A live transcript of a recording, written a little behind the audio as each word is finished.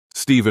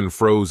Stephen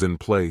froze in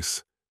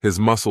place, his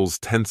muscles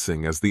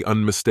tensing as the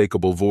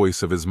unmistakable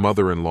voice of his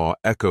mother-in-law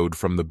echoed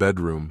from the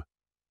bedroom.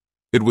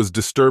 It was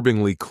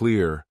disturbingly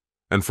clear,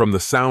 and from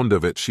the sound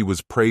of it she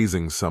was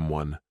praising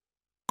someone,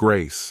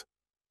 Grace.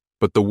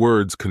 But the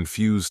words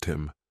confused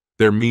him,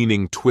 their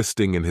meaning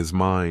twisting in his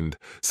mind,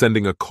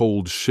 sending a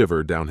cold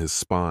shiver down his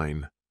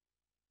spine.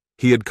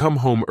 He had come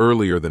home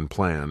earlier than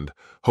planned,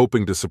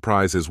 hoping to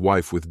surprise his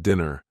wife with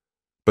dinner,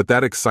 but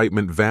that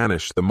excitement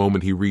vanished the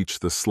moment he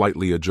reached the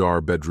slightly ajar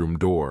bedroom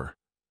door.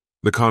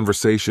 The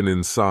conversation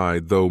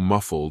inside, though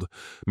muffled,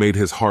 made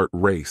his heart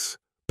race,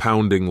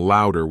 pounding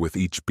louder with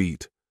each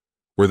beat.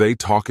 Were they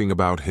talking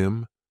about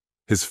him?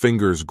 His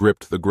fingers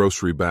gripped the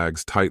grocery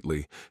bags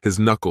tightly, his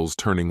knuckles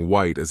turning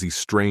white as he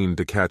strained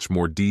to catch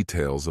more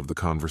details of the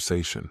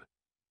conversation.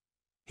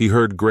 He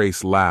heard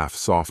Grace laugh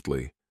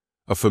softly,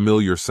 a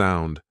familiar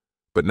sound,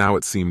 but now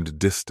it seemed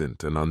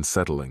distant and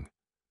unsettling.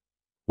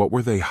 What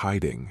were they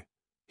hiding?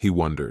 He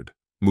wondered,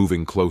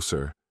 moving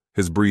closer,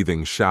 his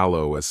breathing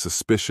shallow as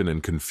suspicion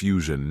and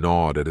confusion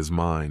gnawed at his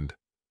mind.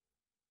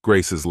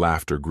 Grace's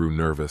laughter grew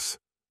nervous.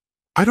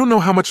 "I don't know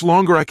how much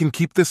longer I can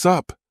keep this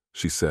up,"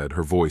 she said,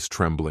 her voice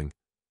trembling.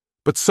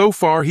 "But so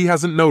far he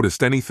hasn't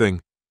noticed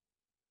anything."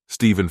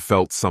 Stephen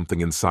felt something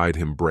inside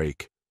him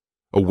break.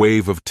 A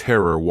wave of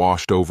terror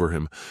washed over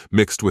him,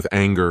 mixed with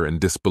anger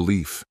and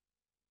disbelief.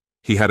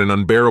 He had an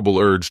unbearable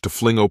urge to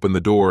fling open the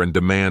door and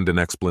demand an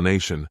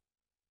explanation,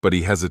 but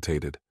he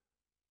hesitated.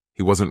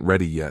 He wasn't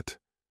ready yet.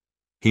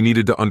 He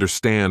needed to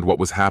understand what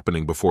was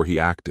happening before he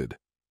acted.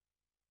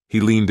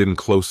 He leaned in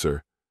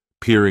closer,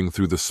 peering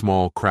through the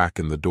small crack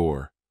in the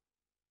door.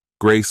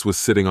 Grace was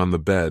sitting on the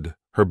bed,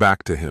 her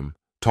back to him,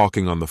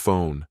 talking on the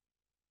phone.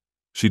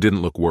 She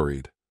didn't look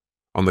worried.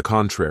 On the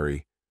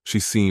contrary, she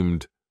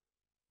seemed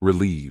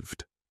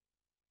relieved.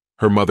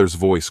 Her mother's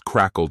voice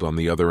crackled on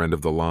the other end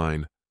of the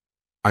line.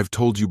 "I've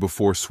told you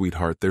before,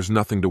 sweetheart, there's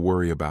nothing to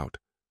worry about.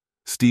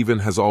 Stephen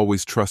has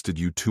always trusted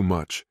you too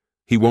much.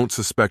 He won't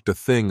suspect a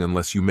thing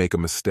unless you make a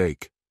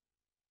mistake.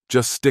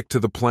 Just stick to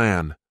the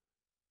plan."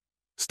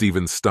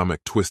 Stephen's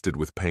stomach twisted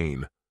with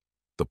pain.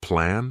 The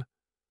plan?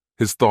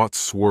 His thoughts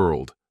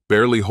swirled,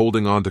 barely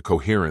holding on to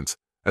coherence,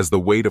 as the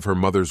weight of her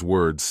mother's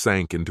words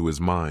sank into his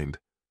mind.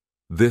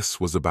 This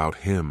was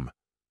about him.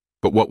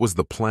 But what was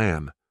the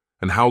plan,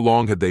 and how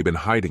long had they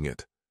been hiding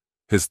it?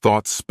 His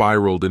thoughts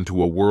spiraled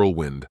into a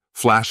whirlwind,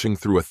 flashing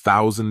through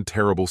 1,000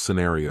 terrible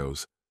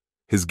scenarios.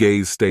 His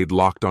gaze stayed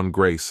locked on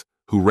Grace,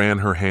 who ran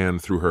her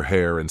hand through her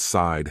hair and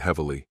sighed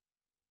heavily.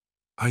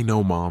 "I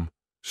know, Mom,"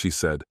 she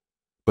said,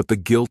 "but the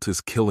guilt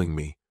is killing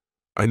me.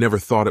 I never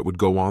thought it would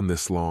go on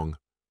this long.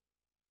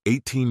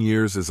 18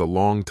 years is a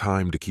long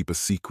time to keep a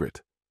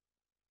secret."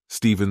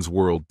 Stephen's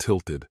world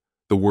tilted,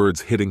 the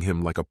words hitting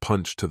him like a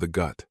punch to the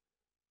gut.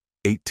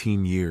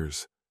 18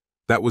 years.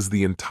 That was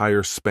the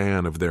entire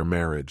span of their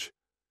marriage.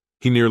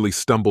 He nearly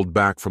stumbled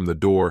back from the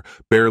door,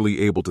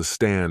 barely able to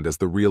stand as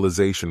the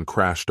realization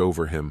crashed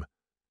over him.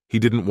 He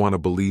didn't want to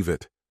believe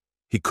it.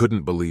 He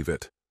couldn't believe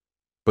it.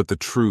 But the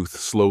truth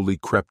slowly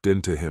crept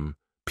into him,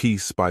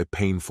 piece by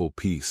painful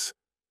piece.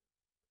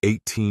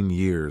 18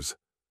 years.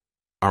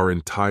 Our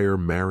entire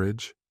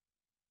marriage?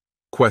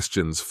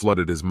 Questions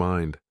flooded his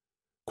mind.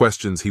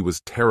 Questions he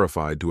was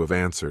terrified to have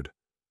answered.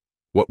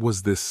 What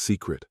was this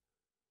secret?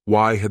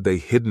 Why had they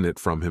hidden it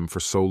from him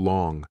for so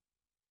long?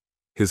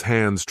 His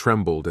hands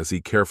trembled as he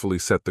carefully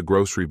set the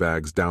grocery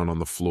bags down on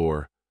the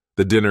floor,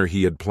 the dinner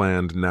he had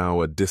planned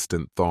now a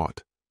distant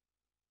thought.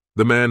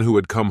 The man who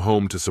had come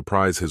home to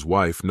surprise his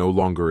wife no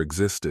longer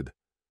existed.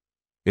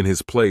 In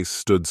his place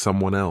stood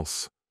someone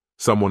else,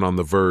 someone on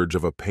the verge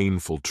of a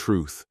painful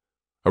truth,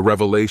 a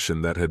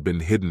revelation that had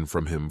been hidden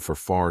from him for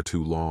far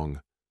too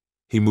long.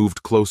 He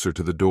moved closer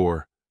to the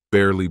door,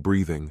 barely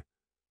breathing.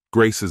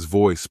 Grace's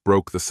voice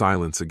broke the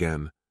silence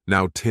again,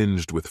 now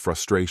tinged with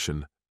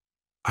frustration.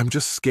 "I'm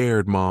just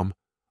scared, Mom.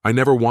 I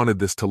never wanted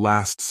this to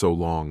last so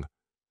long.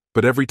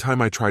 But every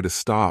time I try to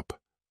stop,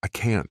 I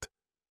can't.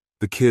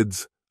 The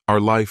kids, our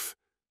life,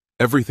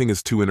 everything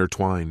is too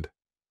intertwined."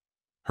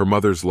 Her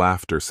mother's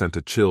laughter sent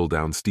a chill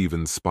down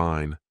Stephen's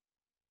spine.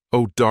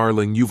 "Oh,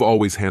 darling, you've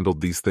always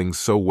handled these things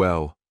so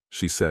well,"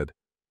 she said.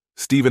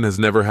 "Stephen has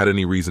never had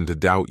any reason to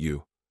doubt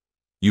you.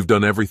 You've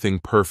done everything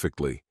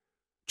perfectly.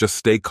 Just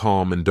stay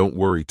calm and don't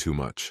worry too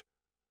much.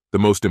 The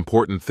most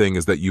important thing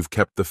is that you've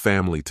kept the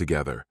family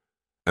together,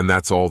 and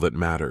that's all that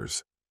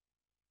matters."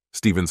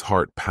 Stephen's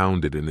heart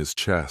pounded in his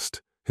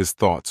chest, his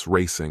thoughts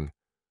racing.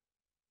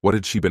 What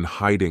had she been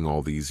hiding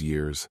all these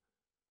years?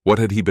 What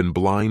had he been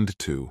blind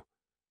to?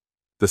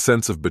 The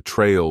sense of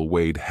betrayal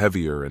weighed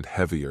heavier and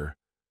heavier,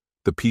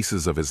 the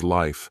pieces of his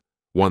life,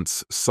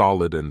 once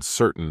solid and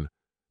certain,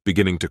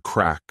 beginning to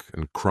crack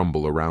and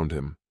crumble around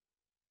him.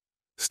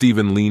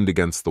 Stephen leaned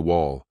against the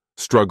wall,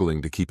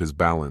 struggling to keep his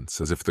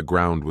balance as if the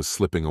ground was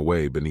slipping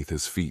away beneath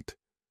his feet.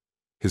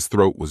 His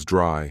throat was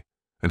dry,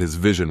 and his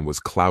vision was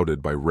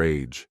clouded by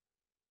rage.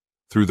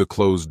 Through the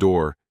closed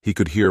door, he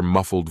could hear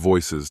muffled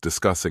voices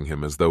discussing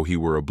him as though he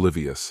were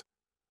oblivious,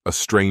 a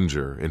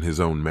stranger in his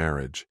own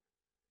marriage.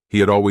 He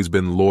had always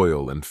been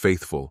loyal and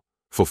faithful,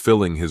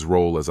 fulfilling his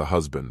role as a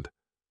husband.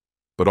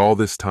 But all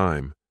this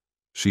time,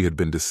 she had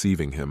been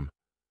deceiving him.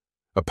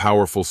 A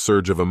powerful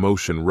surge of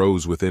emotion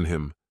rose within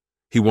him.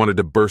 He wanted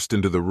to burst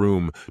into the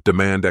room,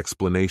 demand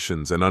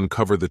explanations, and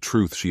uncover the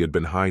truth she had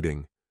been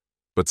hiding.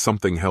 But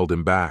something held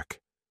him back.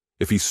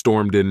 If he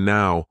stormed in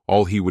now,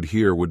 all he would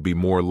hear would be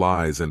more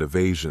lies and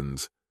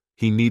evasions.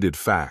 He needed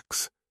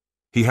facts.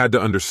 He had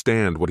to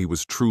understand what he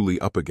was truly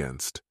up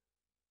against.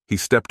 He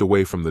stepped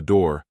away from the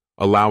door,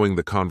 allowing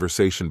the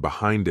conversation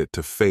behind it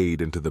to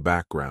fade into the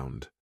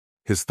background.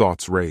 His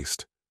thoughts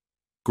raced.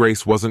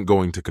 Grace wasn't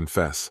going to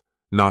confess,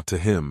 not to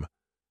him,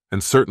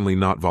 and certainly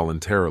not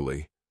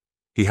voluntarily.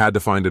 He had to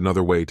find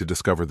another way to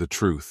discover the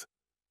truth.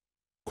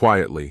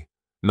 Quietly,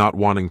 not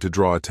wanting to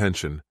draw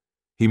attention,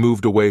 he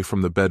moved away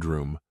from the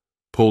bedroom,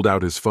 pulled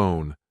out his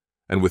phone,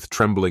 and with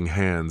trembling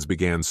hands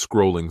began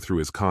scrolling through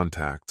his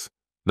contacts,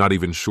 not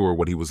even sure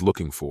what he was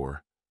looking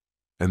for.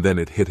 And then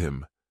it hit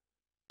him.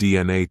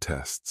 DNA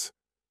tests.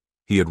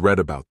 He had read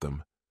about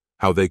them,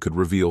 how they could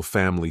reveal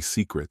family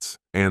secrets,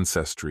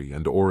 ancestry,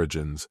 and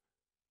origins.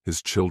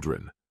 His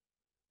children.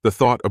 The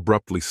thought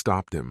abruptly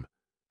stopped him.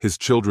 His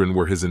children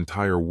were his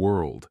entire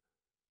world.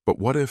 But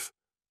what if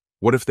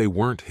they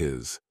weren't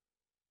his?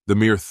 The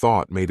mere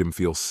thought made him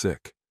feel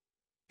sick.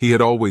 He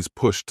had always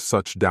pushed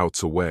such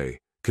doubts away,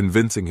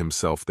 convincing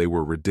himself they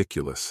were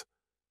ridiculous.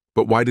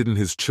 But why didn't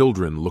his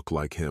children look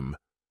like him?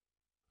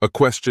 A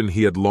question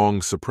he had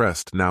long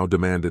suppressed now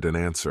demanded an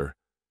answer.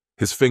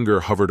 His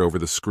finger hovered over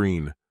the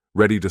screen,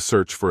 ready to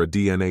search for a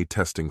DNA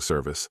testing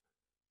service.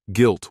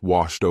 Guilt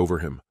washed over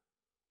him.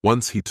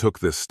 Once he took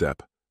this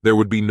step, there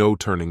would be no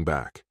turning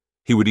back.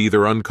 He would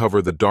either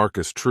uncover the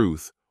darkest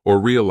truth or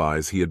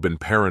realize he had been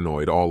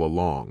paranoid all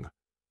along.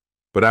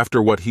 But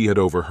after what he had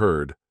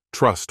overheard,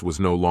 trust was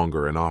no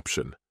longer an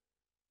option.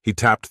 He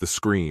tapped the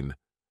screen,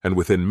 and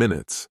within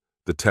minutes,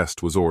 the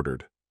test was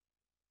ordered.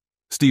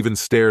 Stephen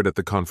stared at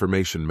the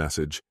confirmation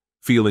message,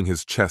 feeling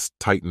his chest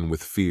tighten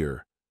with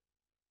fear.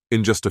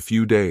 In just a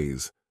few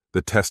days,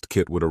 the test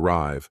kit would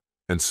arrive,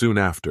 and soon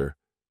after,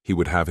 he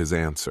would have his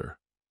answer.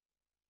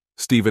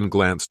 Stephen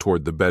glanced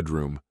toward the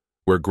bedroom,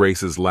 where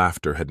Grace's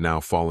laughter had now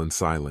fallen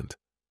silent.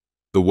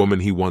 The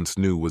woman he once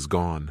knew was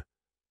gone.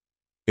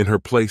 In her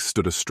place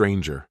stood a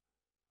stranger,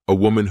 a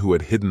woman who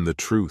had hidden the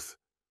truth,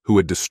 who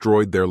had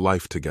destroyed their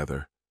life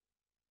together.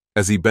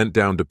 As he bent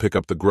down to pick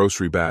up the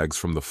grocery bags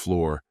from the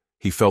floor,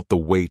 he felt the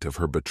weight of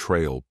her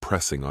betrayal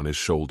pressing on his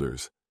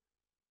shoulders.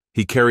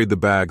 He carried the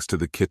bags to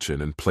the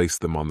kitchen and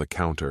placed them on the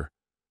counter,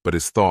 but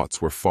his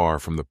thoughts were far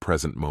from the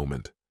present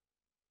moment.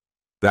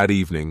 That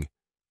evening,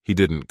 he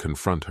didn't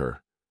confront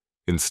her.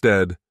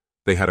 Instead,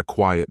 they had a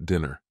quiet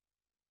dinner.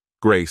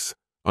 Grace,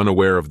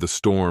 unaware of the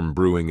storm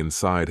brewing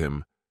inside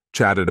him,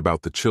 chatted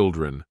about the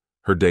children,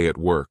 her day at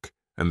work,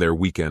 and their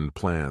weekend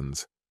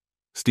plans.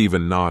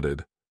 Stephen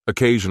nodded,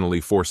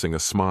 occasionally forcing a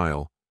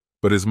smile,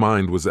 but his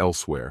mind was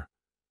elsewhere.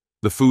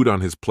 The food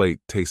on his plate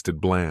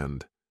tasted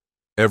bland.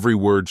 Every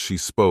word she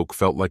spoke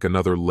felt like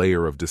another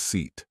layer of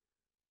deceit.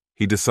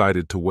 He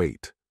decided to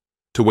wait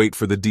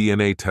for the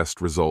DNA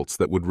test results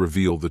that would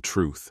reveal the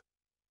truth.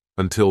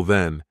 Until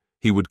then,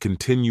 he would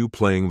continue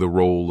playing the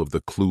role of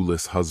the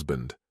clueless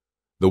husband,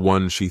 the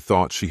one she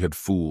thought she had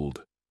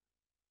fooled.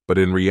 But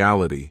in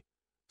reality,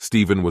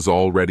 Stephen was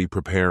already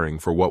preparing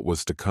for what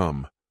was to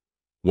come.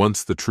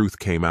 Once the truth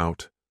came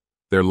out,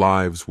 their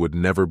lives would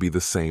never be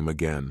the same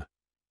again.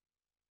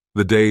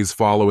 The days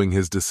following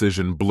his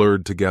decision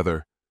blurred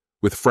together,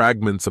 with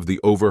fragments of the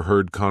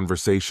overheard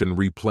conversation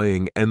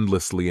replaying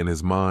endlessly in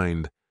his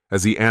mind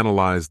as he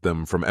analyzed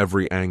them from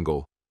every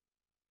angle.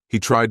 He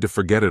tried to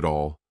forget it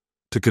all,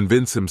 to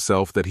convince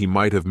himself that he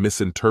might have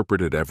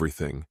misinterpreted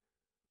everything,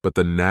 but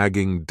the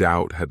nagging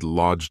doubt had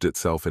lodged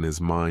itself in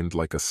his mind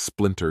like a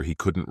splinter he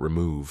couldn't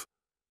remove.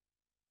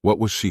 What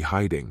was she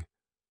hiding?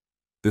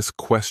 This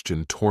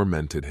question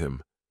tormented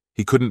him.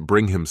 He couldn't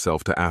bring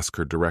himself to ask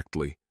her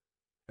directly.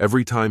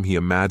 Every time he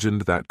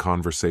imagined that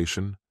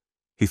conversation,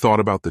 he thought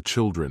about the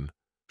children,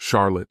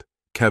 Charlotte,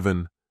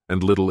 Kevin,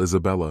 and little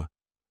Isabella,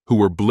 who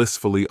were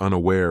blissfully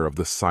unaware of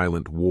the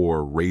silent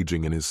war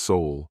raging in his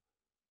soul.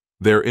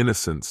 Their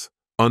innocence,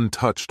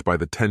 untouched by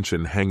the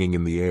tension hanging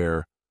in the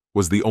air,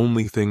 was the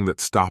only thing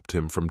that stopped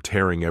him from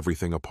tearing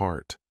everything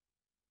apart.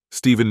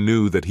 Stephen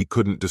knew that he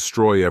couldn't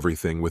destroy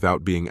everything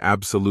without being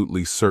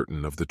absolutely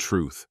certain of the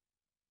truth.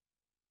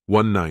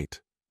 One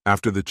night,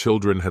 after the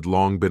children had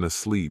long been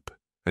asleep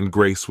and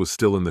Grace was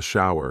still in the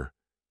shower,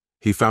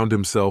 he found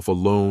himself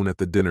alone at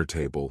the dinner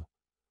table,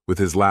 with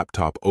his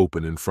laptop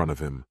open in front of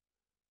him.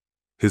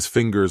 His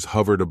fingers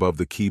hovered above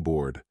the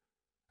keyboard,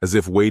 as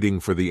if waiting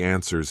for the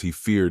answers he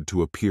feared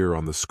to appear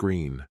on the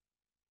screen.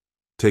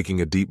 Taking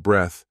a deep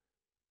breath,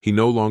 he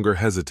no longer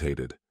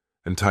hesitated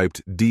and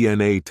typed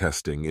DNA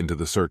testing into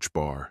the search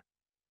bar.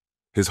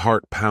 His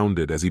heart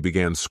pounded as he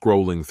began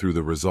scrolling through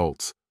the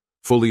results,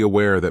 fully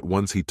aware that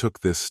once he took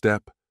this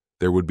step,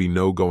 there would be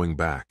no going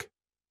back.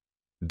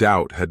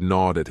 Doubt had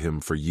gnawed at him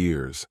for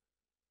years.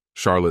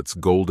 Charlotte's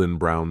golden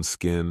brown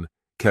skin,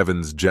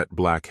 Kevin's jet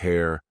black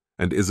hair,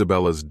 and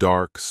Isabella's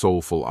dark,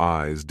 soulful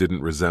eyes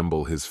didn't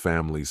resemble his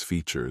family's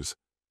features.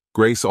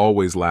 Grace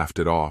always laughed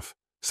it off,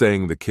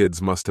 saying the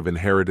kids must have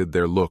inherited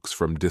their looks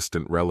from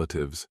distant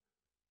relatives.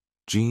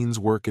 "Genes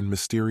work in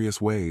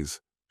mysterious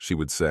ways," she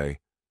would say,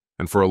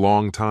 and for a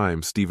long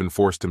time Stephen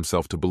forced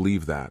himself to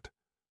believe that,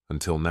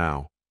 until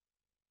now.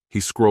 He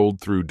scrolled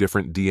through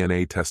different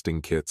DNA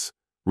testing kits,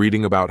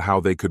 reading about how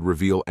they could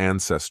reveal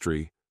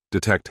ancestry,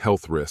 detect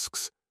health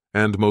risks,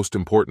 and, most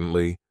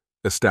importantly,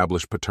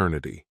 establish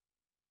paternity.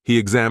 He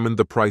examined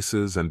the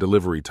prices and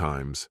delivery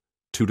times,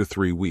 2 to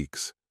 3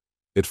 weeks.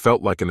 It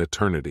felt like an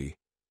eternity,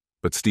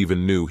 but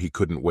Stephen knew he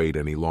couldn't wait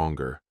any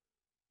longer.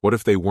 What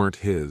if they weren't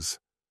his?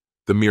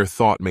 The mere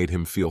thought made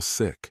him feel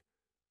sick.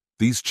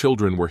 These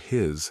children were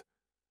his.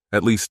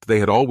 At least they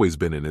had always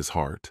been in his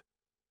heart.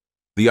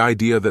 The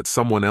idea that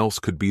someone else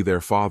could be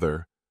their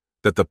father,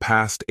 that the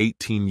past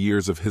 18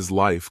 years of his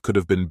life could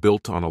have been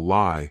built on a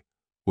lie,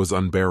 was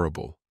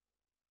unbearable.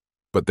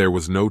 But there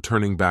was no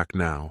turning back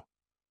now.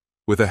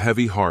 With a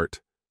heavy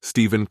heart,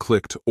 Stephen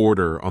clicked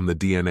order on the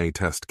DNA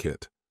test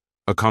kit.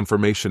 A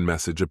confirmation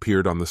message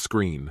appeared on the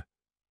screen.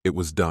 It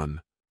was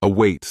done. A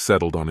weight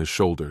settled on his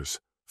shoulders,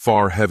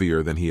 far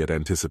heavier than he had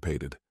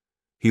anticipated.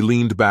 He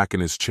leaned back in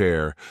his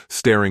chair,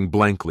 staring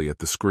blankly at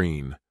the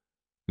screen.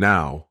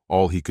 Now,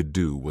 all he could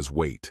do was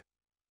wait.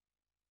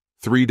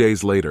 3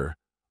 days later,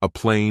 a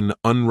plain,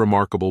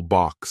 unremarkable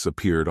box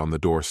appeared on the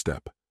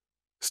doorstep.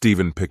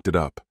 Stephen picked it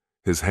up,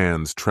 his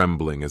hands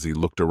trembling as he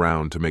looked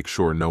around to make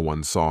sure no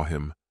one saw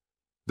him.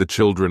 The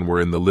children were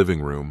in the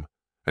living room,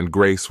 and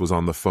Grace was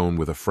on the phone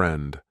with a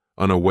friend,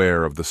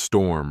 unaware of the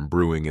storm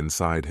brewing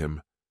inside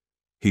him.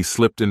 He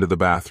slipped into the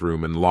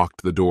bathroom and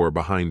locked the door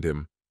behind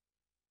him.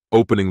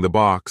 Opening the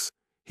box,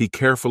 he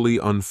carefully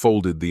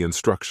unfolded the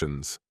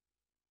instructions.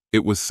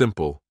 It was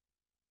simple.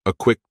 A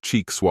quick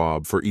cheek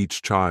swab for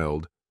each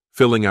child,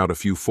 filling out a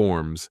few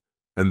forms,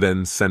 and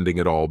then sending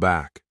it all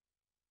back.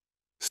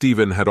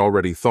 Stephen had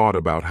already thought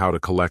about how to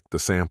collect the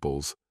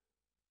samples.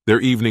 Their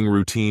evening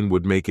routine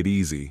would make it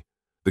easy.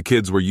 The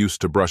kids were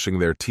used to brushing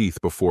their teeth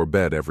before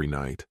bed every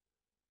night.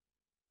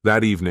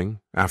 That evening,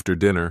 after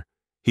dinner,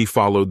 he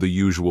followed the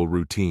usual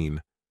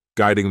routine,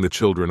 guiding the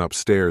children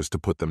upstairs to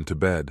put them to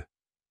bed.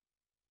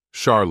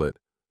 Charlotte,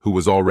 who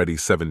was already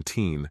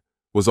 17,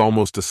 was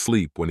almost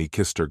asleep when he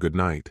kissed her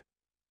goodnight.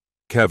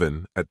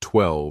 Kevin, at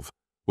 12,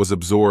 was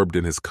absorbed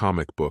in his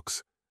comic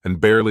books and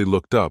barely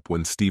looked up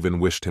when Stephen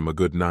wished him a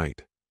good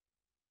night.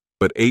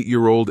 But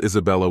 8-year-old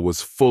Isabella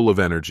was full of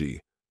energy,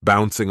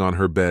 bouncing on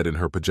her bed in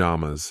her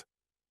pajamas.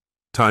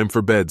 "Time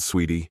for bed,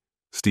 sweetie,"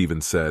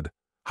 Stephen said,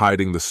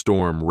 hiding the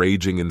storm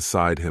raging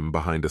inside him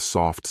behind a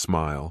soft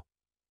smile.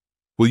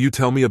 "Will you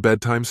tell me a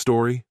bedtime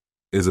story?"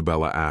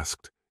 Isabella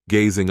asked,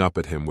 gazing up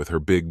at him with her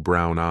big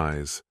brown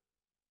eyes.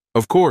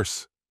 "Of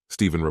course,"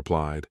 Stephen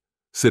replied,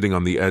 sitting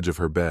on the edge of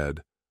her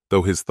bed,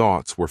 though his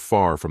thoughts were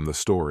far from the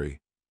story.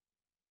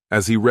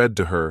 As he read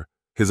to her,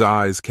 his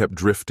eyes kept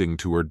drifting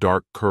to her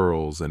dark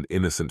curls and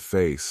innocent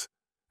face,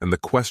 and the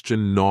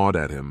question gnawed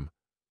at him.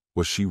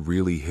 Was she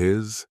really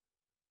his?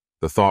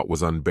 The thought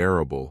was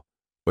unbearable,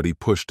 but he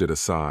pushed it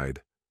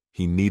aside.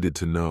 He needed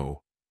to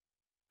know.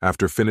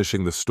 After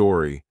finishing the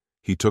story,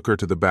 he took her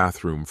to the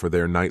bathroom for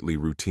their nightly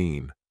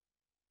routine.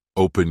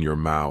 "Open your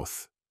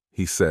mouth,"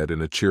 he said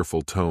in a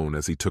cheerful tone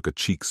as he took a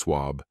cheek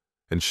swab,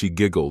 and she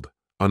giggled,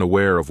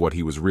 unaware of what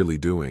he was really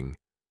doing.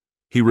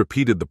 He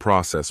repeated the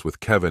process with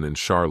Kevin and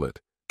Charlotte,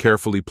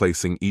 carefully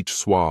placing each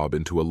swab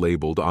into a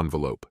labeled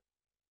envelope.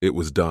 It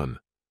was done.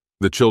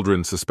 The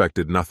children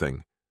suspected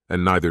nothing,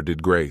 and neither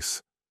did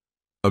Grace.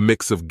 A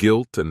mix of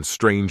guilt and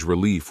strange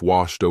relief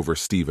washed over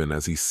Stephen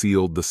as he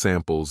sealed the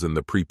samples in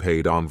the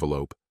prepaid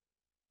envelope.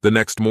 The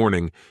next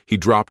morning, he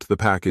dropped the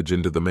package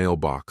into the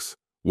mailbox,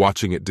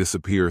 watching it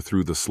disappear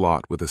through the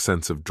slot with a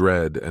sense of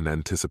dread and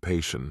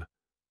anticipation.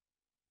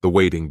 The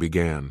waiting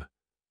began.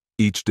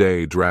 Each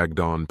day dragged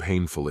on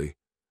painfully,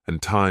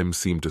 and time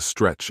seemed to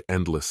stretch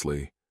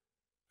endlessly.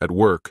 At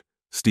work,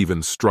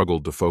 Stephen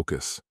struggled to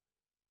focus.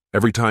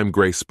 Every time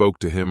Grace spoke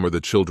to him or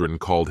the children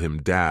called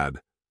him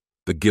Dad,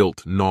 the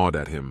guilt gnawed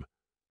at him,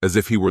 as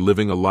if he were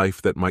living a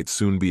life that might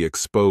soon be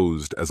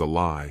exposed as a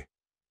lie.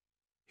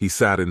 He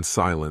sat in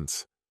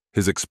silence,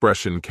 his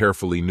expression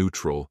carefully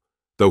neutral,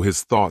 though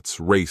his thoughts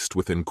raced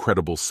with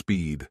incredible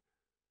speed.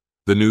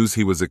 The news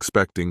he was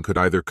expecting could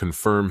either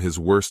confirm his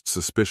worst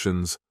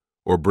suspicions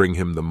or bring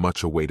him the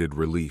much-awaited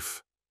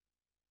relief.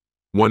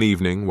 One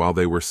evening, while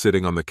they were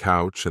sitting on the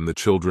couch and the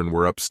children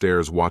were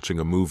upstairs watching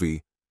a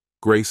movie,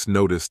 Grace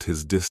noticed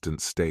his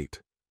distant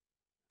state.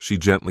 She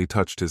gently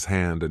touched his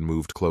hand and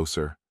moved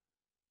closer.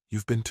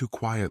 "You've been too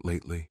quiet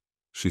lately,"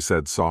 she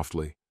said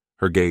softly,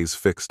 her gaze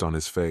fixed on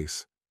his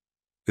face.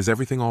 "Is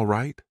everything all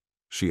right?"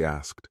 she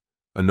asked,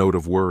 a note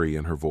of worry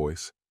in her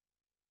voice.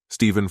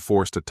 Stephen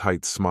forced a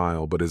tight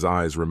smile, but his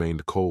eyes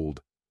remained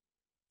cold.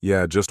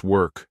 "Yeah, just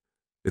work.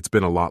 It's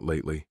been a lot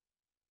lately."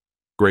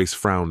 Grace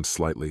frowned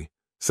slightly,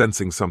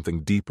 sensing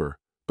something deeper,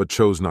 but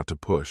chose not to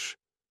push.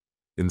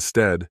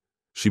 Instead,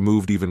 she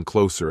moved even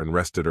closer and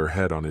rested her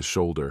head on his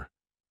shoulder.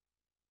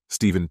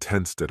 Stephen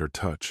tensed at her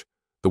touch,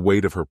 the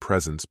weight of her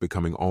presence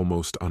becoming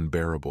almost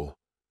unbearable.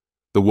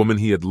 The woman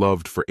he had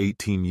loved for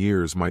 18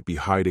 years might be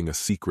hiding a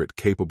secret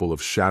capable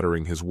of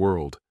shattering his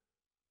world,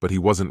 but he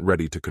wasn't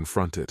ready to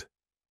confront it.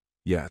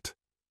 Yet.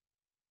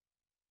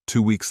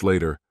 2 weeks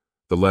later,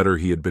 the letter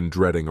he had been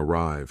dreading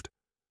arrived.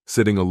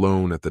 Sitting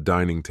alone at the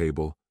dining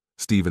table,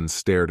 Stephen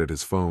stared at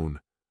his phone.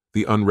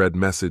 The unread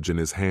message in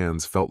his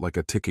hands felt like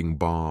a ticking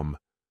bomb.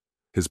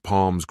 His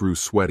palms grew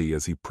sweaty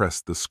as he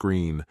pressed the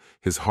screen,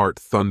 his heart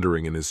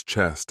thundering in his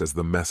chest as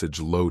the message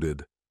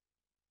loaded.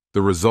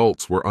 The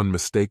results were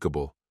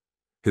unmistakable.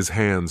 His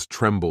hands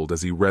trembled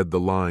as he read the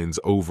lines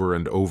over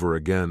and over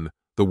again,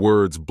 the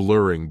words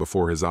blurring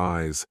before his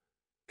eyes.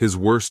 His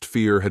worst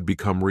fear had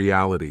become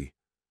reality.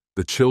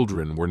 The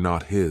children were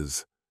not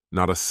his,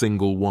 not a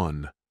single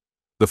one.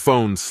 The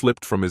phone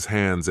slipped from his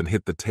hands and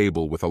hit the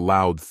table with a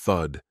loud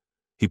thud.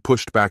 He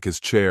pushed back his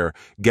chair,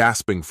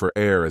 gasping for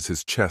air as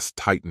his chest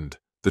tightened,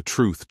 the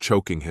truth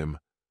choking him.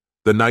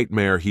 The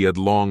nightmare he had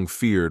long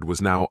feared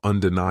was now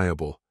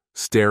undeniable,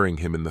 staring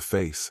him in the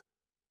face.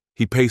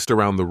 He paced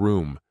around the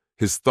room,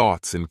 his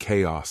thoughts in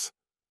chaos.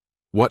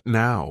 What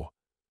now?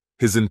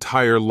 His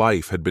entire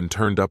life had been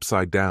turned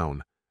upside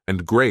down,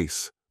 and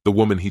Grace, the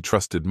woman he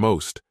trusted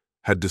most,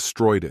 had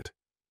destroyed it.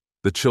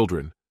 The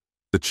children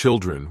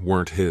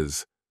weren't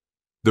his.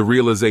 The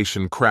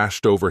realization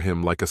crashed over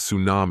him like a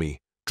tsunami,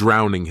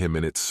 drowning him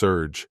in its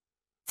surge.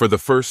 For the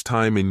first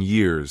time in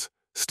years,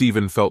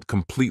 Stephen felt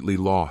completely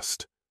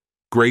lost.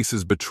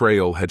 Grace's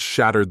betrayal had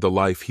shattered the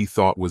life he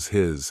thought was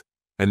his,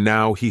 and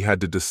now he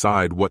had to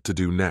decide what to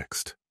do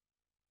next.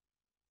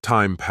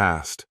 Time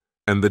passed,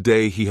 and the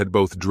day he had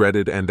both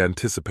dreaded and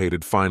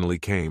anticipated finally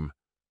came.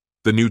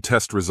 The new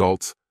test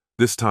results,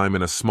 this time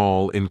in a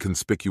small,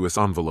 inconspicuous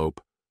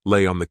envelope,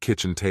 lay on the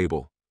kitchen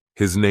table.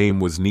 His name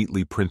was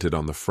neatly printed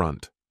on the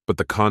front, but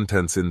the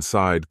contents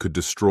inside could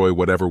destroy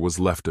whatever was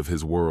left of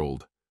his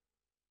world.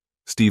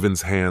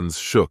 Stephen's hands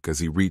shook as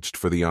he reached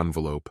for the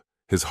envelope,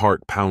 his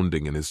heart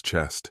pounding in his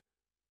chest.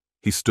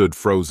 He stood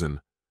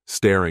frozen,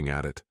 staring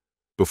at it,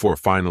 before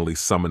finally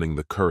summoning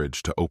the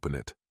courage to open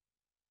it.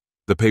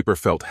 The paper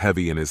felt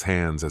heavy in his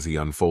hands as he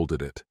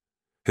unfolded it.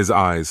 His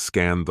eyes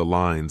scanned the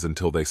lines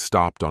until they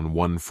stopped on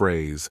one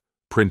phrase,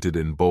 printed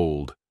in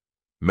bold: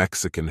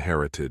 Mexican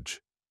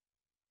heritage.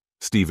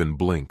 Stephen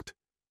blinked,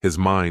 his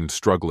mind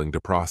struggling to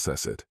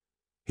process it.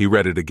 He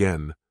read it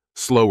again,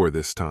 slower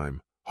this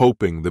time,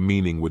 hoping the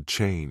meaning would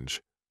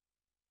change.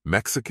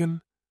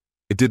 Mexican?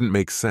 It didn't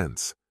make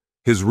sense.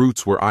 His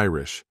roots were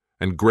Irish,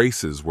 and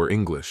Grace's were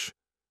English,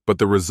 but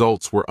the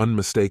results were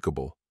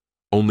unmistakable.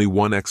 Only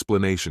one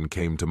explanation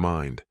came to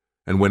mind,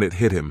 and when it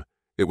hit him,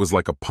 it was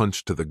like a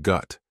punch to the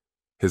gut.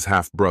 His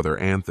half-brother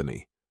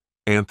Anthony.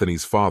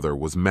 Anthony's father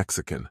was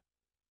Mexican.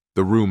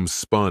 The room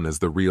spun as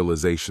the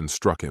realization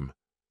struck him.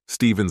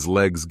 Stephen's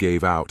legs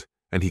gave out,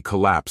 and he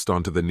collapsed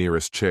onto the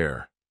nearest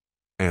chair.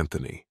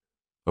 Anthony.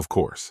 Of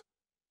course.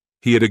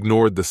 He had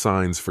ignored the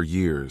signs for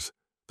years,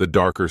 the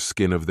darker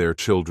skin of their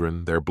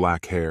children, their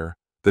black hair,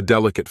 the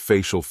delicate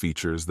facial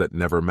features that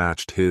never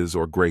matched his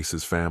or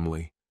Grace's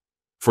family.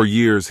 For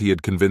years he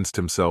had convinced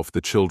himself the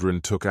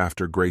children took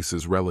after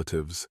Grace's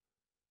relatives.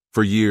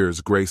 For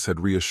years Grace had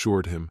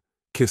reassured him,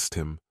 kissed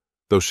him,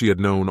 though she had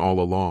known all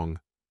along.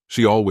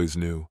 She always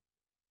knew.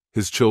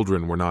 His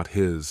children were not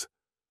his.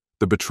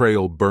 The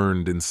betrayal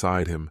burned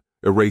inside him,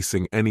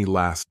 erasing any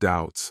last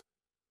doubts.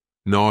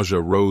 Nausea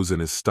rose in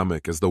his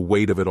stomach as the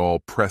weight of it all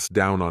pressed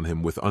down on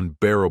him with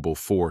unbearable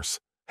force,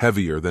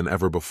 heavier than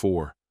ever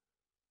before.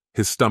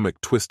 His stomach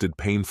twisted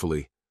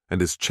painfully,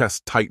 and his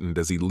chest tightened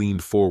as he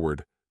leaned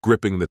forward,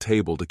 gripping the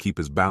table to keep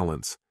his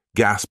balance,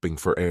 gasping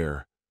for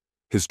air.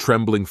 His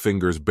trembling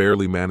fingers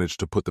barely managed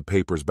to put the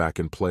papers back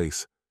in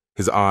place.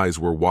 His eyes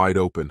were wide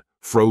open,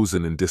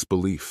 frozen in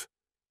disbelief.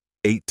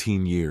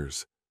 18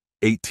 years.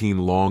 18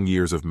 long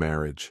years of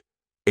marriage.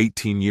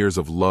 18 years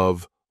of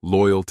love,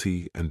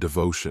 loyalty, and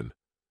devotion.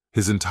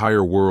 His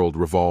entire world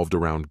revolved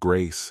around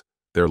Grace,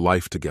 their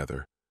life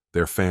together,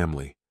 their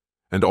family.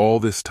 And all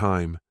this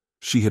time,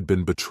 she had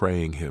been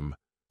betraying him,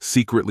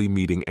 secretly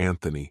meeting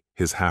Anthony,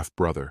 his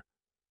half-brother.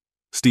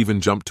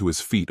 Stephen jumped to his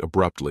feet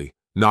abruptly,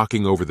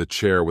 knocking over the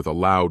chair with a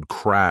loud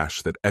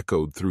crash that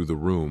echoed through the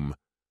room.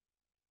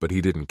 But he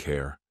didn't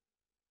care.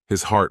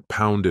 His heart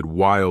pounded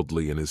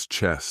wildly in his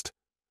chest,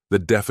 the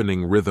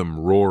deafening rhythm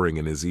roaring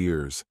in his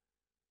ears.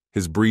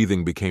 His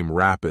breathing became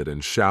rapid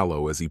and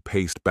shallow as he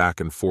paced back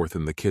and forth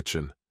in the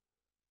kitchen.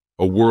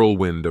 A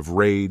whirlwind of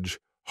rage,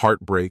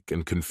 heartbreak,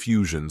 and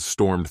confusion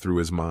stormed through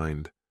his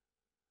mind.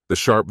 The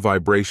sharp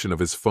vibration of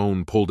his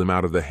phone pulled him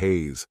out of the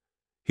haze.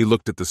 He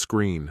looked at the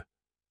screen.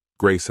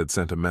 Grace had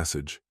sent a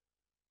message.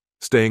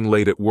 "Staying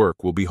late at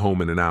work, will be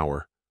home in an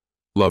hour.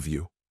 Love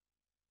you."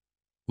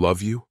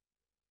 Love you?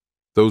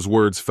 Those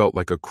words felt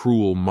like a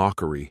cruel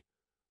mockery.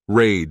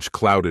 Rage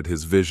clouded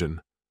his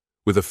vision.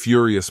 With a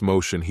furious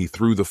motion, he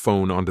threw the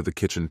phone onto the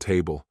kitchen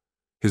table.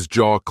 His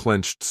jaw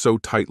clenched so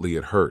tightly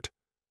it hurt.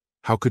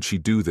 How could she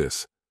do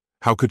this?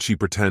 How could she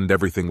pretend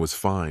everything was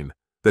fine,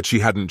 that she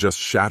hadn't just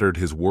shattered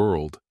his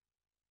world?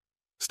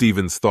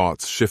 Stephen's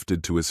thoughts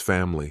shifted to his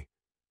family,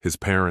 his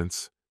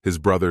parents, his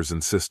brothers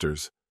and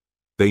sisters.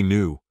 They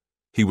knew.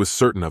 He was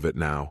certain of it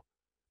now.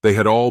 They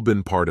had all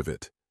been part of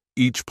it,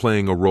 each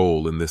playing a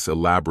role in this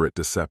elaborate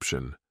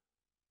deception.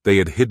 They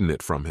had hidden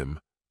it from him,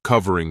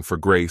 covering for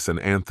Grace and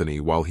Anthony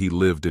while he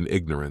lived in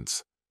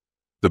ignorance.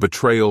 The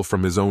betrayal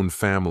from his own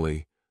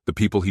family, the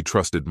people he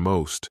trusted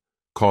most,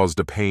 caused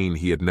a pain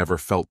he had never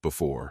felt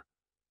before.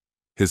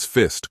 His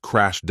fist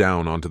crashed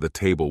down onto the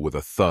table with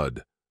a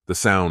thud, the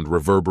sound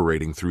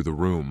reverberating through the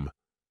room.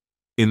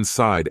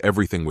 Inside,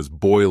 everything was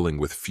boiling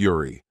with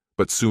fury,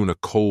 but soon a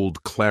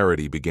cold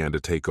clarity began to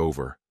take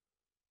over.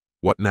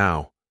 What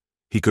now?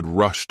 He could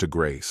rush to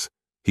Grace.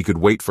 He could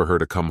wait for her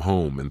to come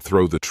home and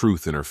throw the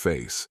truth in her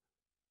face.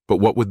 But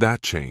what would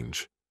that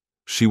change?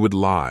 She would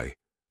lie,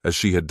 as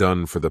she had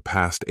done for the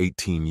past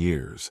 18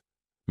 years.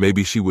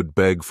 Maybe she would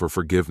beg for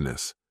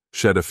forgiveness,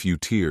 shed a few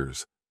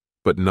tears,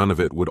 but none of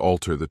it would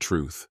alter the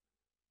truth.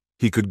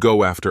 He could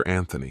go after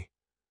Anthony.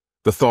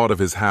 The thought of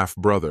his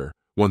half-brother,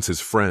 once his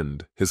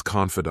friend, his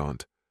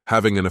confidant,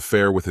 having an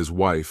affair with his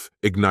wife,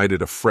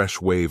 ignited a fresh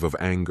wave of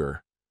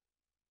anger.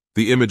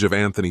 The image of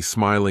Anthony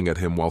smiling at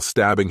him while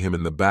stabbing him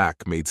in the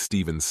back made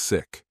Stephen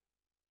sick.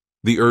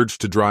 The urge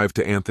to drive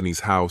to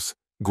Anthony's house,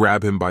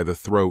 grab him by the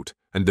throat,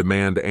 and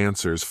demand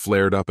answers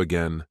flared up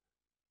again.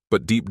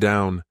 But deep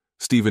down,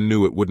 Stephen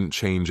knew it wouldn't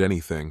change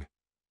anything.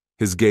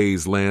 His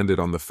gaze landed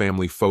on the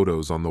family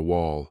photos on the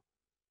wall.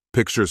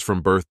 Pictures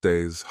from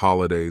birthdays,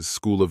 holidays,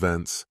 school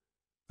events.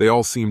 They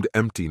all seemed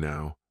empty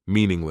now,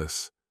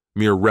 meaningless,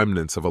 mere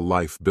remnants of a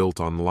life built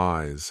on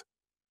lies.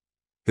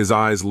 His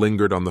eyes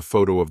lingered on the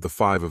photo of the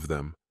 5 of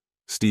them,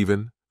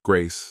 Stephen,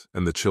 Grace,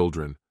 and the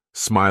children,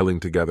 smiling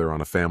together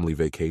on a family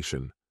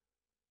vacation.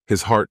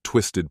 His heart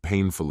twisted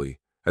painfully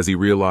as he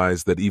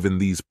realized that even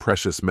these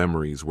precious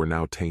memories were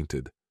now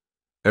tainted.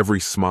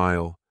 Every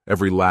smile,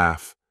 every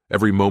laugh,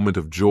 every moment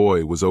of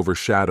joy was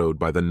overshadowed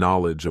by the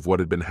knowledge of what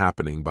had been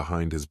happening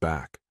behind his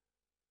back.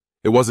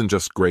 It wasn't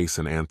just Grace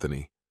and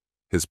Anthony.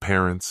 His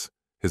parents,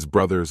 his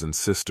brothers and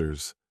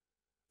sisters,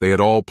 they had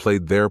all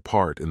played their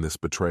part in this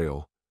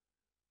betrayal.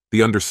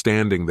 The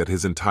understanding that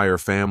his entire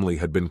family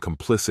had been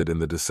complicit in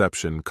the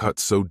deception cut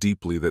so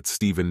deeply that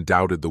Stephen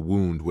doubted the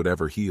wound would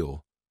ever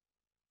heal.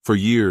 For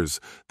years,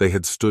 they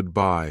had stood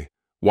by,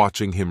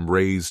 watching him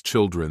raise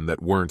children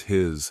that weren't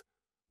his,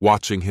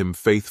 watching him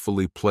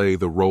faithfully play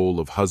the role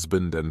of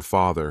husband and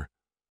father,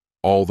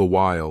 all the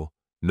while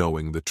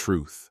knowing the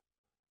truth.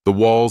 The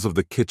walls of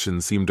the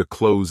kitchen seemed to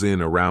close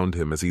in around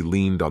him as he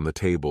leaned on the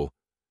table,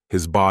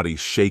 his body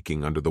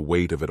shaking under the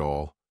weight of it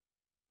all.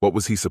 What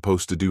was he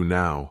supposed to do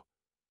now?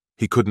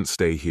 He couldn't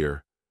stay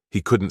here.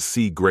 He couldn't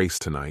see Grace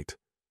tonight.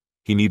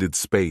 He needed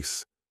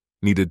space,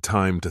 needed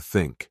time to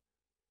think.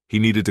 He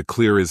needed to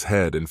clear his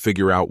head and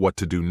figure out what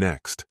to do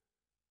next.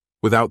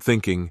 Without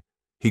thinking,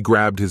 he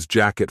grabbed his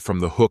jacket from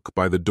the hook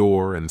by the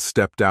door and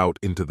stepped out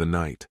into the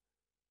night.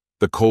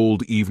 The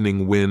cold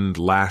evening wind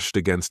lashed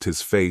against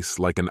his face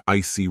like an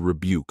icy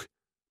rebuke,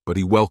 but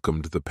he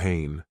welcomed the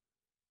pain.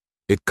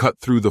 It cut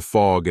through the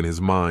fog in his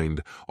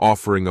mind,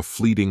 offering a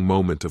fleeting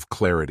moment of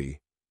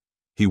clarity.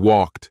 He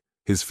walked,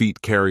 his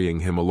feet carrying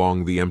him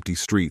along the empty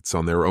streets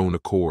on their own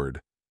accord.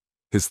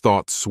 His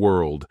thoughts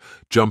swirled,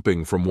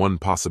 jumping from one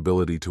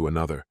possibility to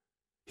another.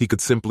 He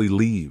could simply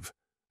leave,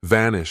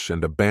 vanish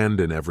and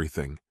abandon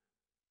everything.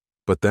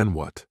 But then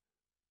what?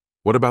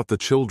 What about the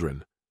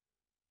children?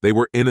 They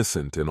were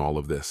innocent in all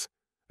of this,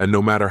 and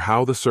no matter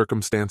how the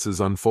circumstances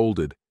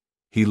unfolded,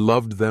 he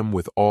loved them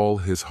with all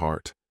his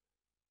heart.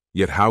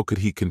 Yet how could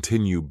he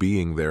continue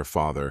being their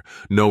father,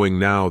 knowing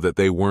now that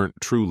they weren't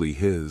truly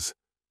his?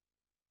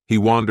 He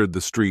wandered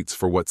the streets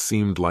for what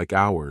seemed like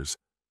hours,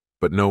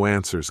 but no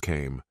answers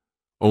came,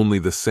 only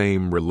the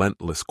same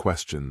relentless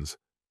questions.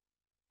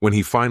 When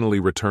he finally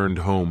returned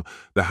home,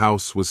 the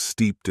house was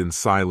steeped in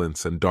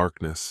silence and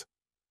darkness.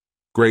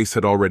 Grace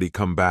had already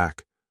come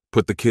back,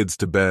 put the kids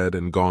to bed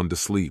and gone to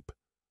sleep,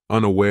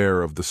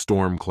 unaware of the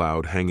storm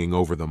cloud hanging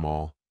over them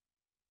all.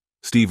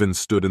 Stephen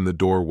stood in the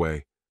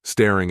doorway,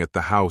 staring at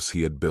the house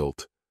he had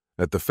built,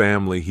 at the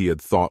family he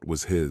had thought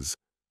was his.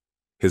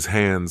 His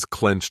hands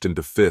clenched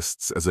into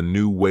fists as a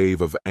new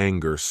wave of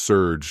anger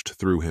surged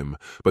through him,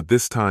 but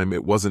this time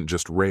it wasn't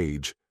just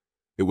rage.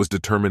 It was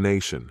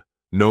determination,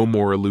 no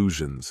more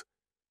illusions.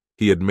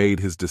 He had made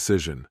his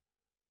decision.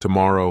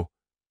 Tomorrow,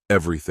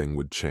 everything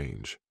would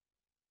change.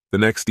 The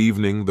next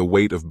evening, the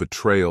weight of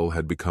betrayal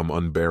had become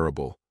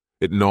unbearable.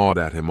 It gnawed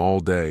at him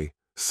all day,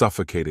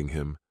 suffocating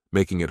him,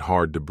 making it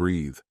hard to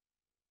breathe.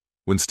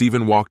 When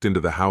Stephen walked into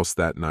the house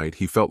that night,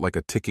 he felt like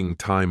a ticking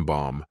time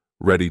bomb,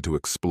 ready to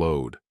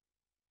explode.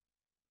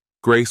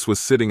 Grace was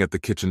sitting at the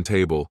kitchen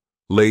table,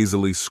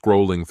 lazily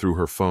scrolling through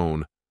her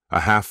phone, a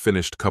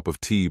half-finished cup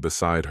of tea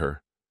beside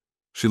her.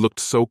 She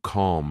looked so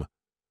calm,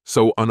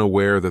 so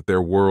unaware that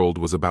their world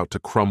was about to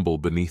crumble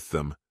beneath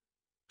them.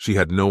 She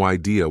had no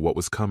idea what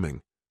was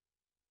coming.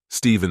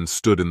 Stephen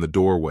stood in the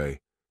doorway,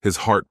 his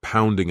heart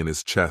pounding in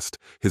his chest,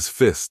 his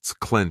fists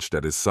clenched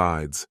at his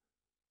sides.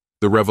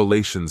 The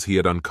revelations he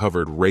had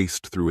uncovered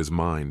raced through his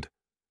mind.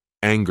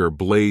 Anger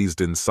blazed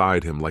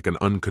inside him like an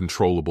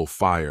uncontrollable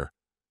fire.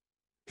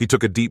 He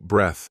took a deep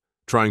breath,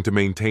 trying to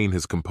maintain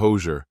his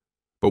composure,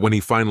 But when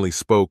he finally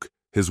spoke,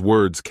 his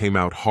words came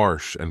out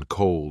harsh and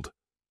cold.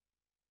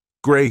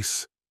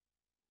 "Grace."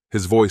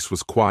 His voice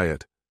was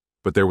quiet,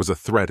 but there was a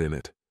threat in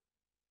it.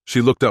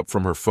 She looked up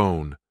from her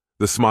phone,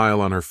 the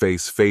smile on her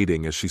face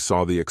fading as she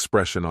saw the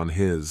expression on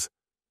his.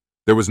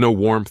 There was no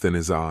warmth in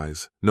his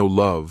eyes, no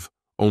love,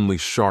 only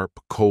sharp,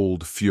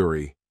 cold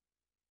fury.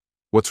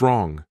 "What's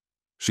wrong?"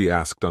 she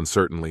asked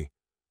uncertainly,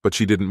 but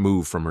she didn't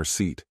move from her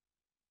seat.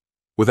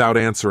 Without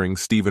answering,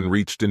 Stephen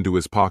reached into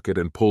his pocket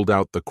and pulled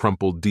out the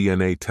crumpled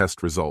DNA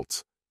test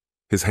results.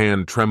 His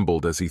hand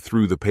trembled as he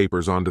threw the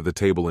papers onto the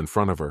table in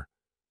front of her.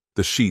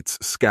 The sheets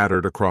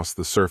scattered across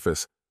the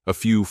surface, a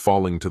few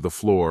falling to the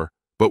floor,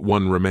 but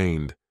one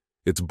remained,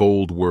 its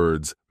bold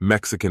words,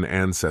 Mexican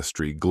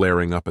ancestry,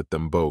 glaring up at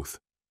them both.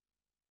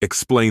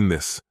 "Explain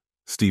this,"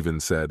 Stephen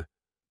said,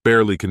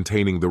 barely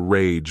containing the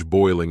rage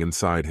boiling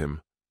inside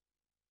him.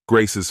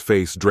 Grace's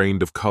face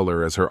drained of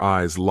color as her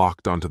eyes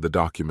locked onto the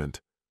document.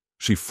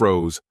 She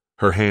froze,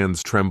 her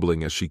hands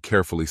trembling as she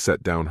carefully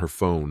set down her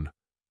phone.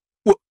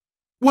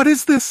 What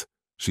is this?"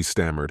 she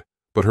stammered,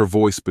 but her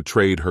voice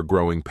betrayed her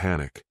growing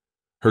panic.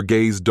 Her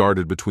gaze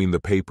darted between the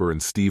paper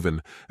and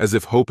Stephen, as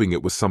if hoping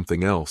it was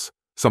something else,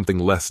 something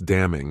less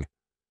damning.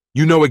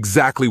 "You know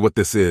exactly what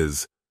this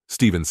is,"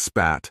 Stephen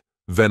spat,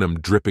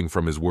 venom dripping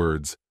from his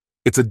words.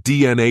 "It's a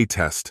DNA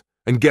test,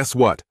 and guess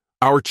what?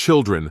 Our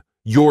children,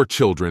 your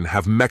children,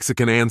 have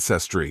Mexican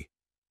ancestry."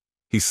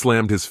 He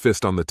slammed his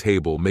fist on the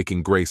table,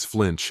 making Grace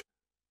flinch.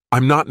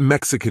 "I'm not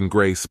Mexican,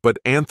 Grace, but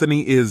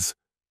Anthony is—"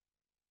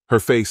 Her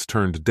face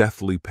turned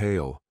deathly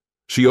pale.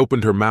 She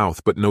opened her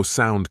mouth, but no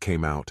sound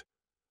came out.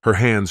 Her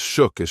hands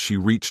shook as she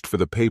reached for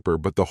the paper,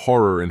 but the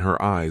horror in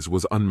her eyes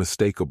was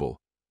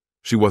unmistakable.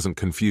 She wasn't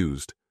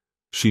confused.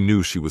 She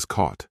knew she was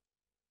caught.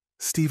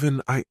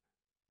 "Stephen, I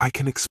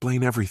can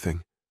explain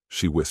everything,"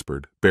 she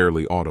whispered,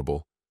 barely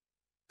audible.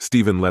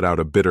 Stephen let out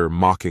a bitter,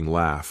 mocking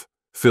laugh,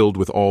 filled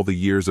with all the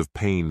years of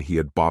pain he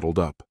had bottled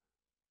up.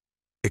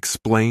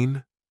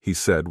 "Explain?" he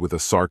said with a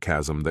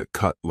sarcasm that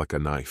cut like a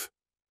knife.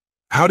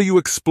 "How do you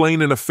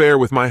explain an affair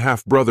with my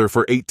half-brother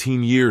for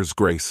 18 years,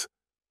 Grace?"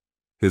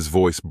 His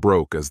voice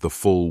broke as the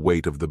full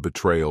weight of the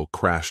betrayal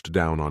crashed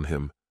down on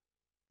him.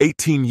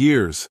 18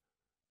 years!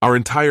 Our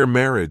entire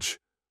marriage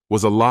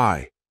was a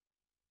lie.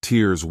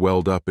 Tears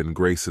welled up in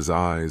Grace's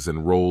eyes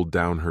and rolled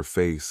down her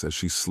face as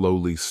she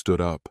slowly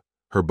stood up,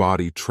 her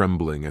body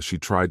trembling as she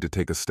tried to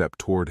take a step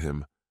toward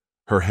him.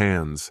 Her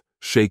hands,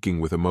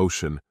 shaking with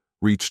emotion,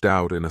 reached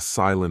out in a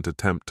silent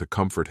attempt to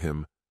comfort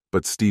him,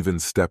 but Stephen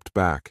stepped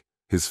back,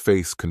 his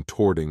face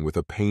contorting with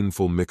a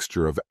painful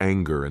mixture of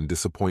anger and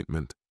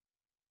disappointment.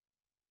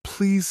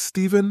 "Please,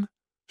 Stephen,"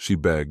 she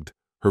begged,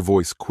 her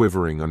voice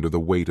quivering under the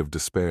weight of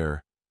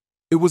despair.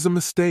 "It was a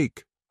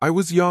mistake. I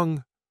was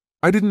young.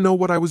 I didn't know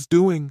what I was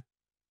doing."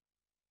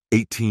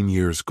 18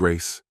 years,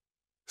 Grace,"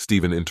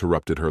 Stephen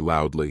interrupted her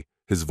loudly,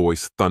 his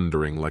voice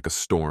thundering like a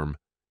storm.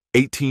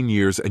 18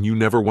 years, and you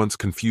never once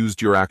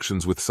confused your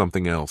actions with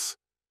something else.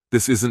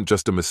 This isn't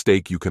just a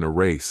mistake you can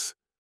erase.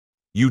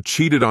 "You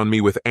cheated on me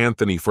with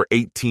Anthony for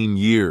 18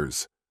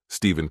 years,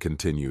 Stephen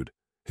continued,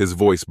 his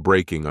voice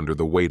breaking under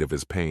the weight of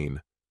his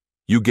pain.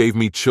 "You gave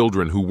me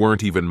children who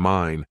weren't even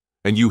mine,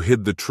 and you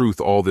hid the truth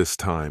all this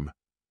time.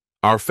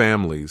 Our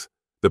families,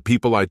 the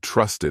people I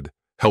trusted,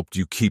 helped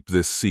you keep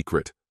this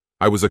secret.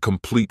 I was a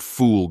complete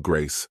fool,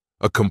 Grace,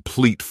 a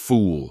complete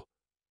fool."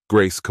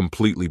 Grace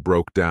completely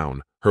broke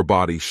down, her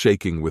body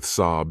shaking with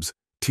sobs,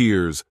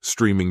 tears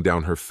streaming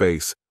down her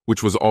face,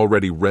 which was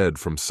already red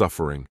from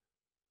suffering.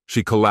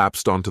 She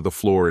collapsed onto the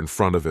floor in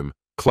front of him,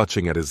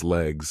 clutching at his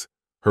legs,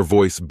 her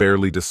voice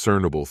barely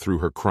discernible through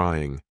her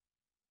crying.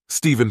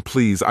 "Stephen,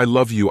 please, I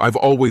love you. I've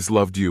always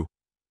loved you.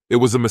 It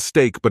was a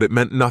mistake, but it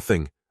meant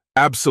nothing.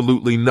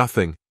 Absolutely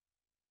nothing."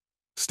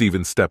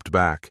 Stephen stepped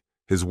back,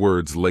 his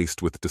words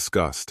laced with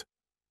disgust.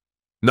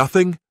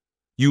 "Nothing?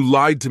 You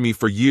lied to me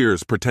for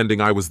years,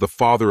 pretending I was the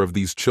father of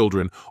these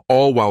children,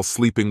 all while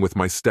sleeping with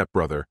my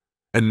stepbrother,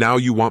 and now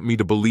you want me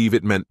to believe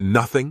it meant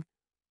nothing?"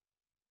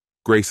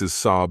 Grace's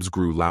sobs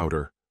grew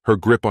louder, her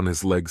grip on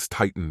his legs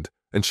tightened,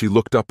 and she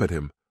looked up at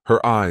him,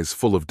 her eyes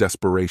full of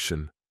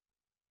desperation.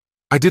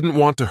 "I didn't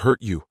want to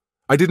hurt you.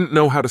 I didn't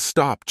know how to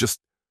stop. Just,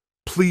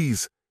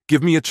 please,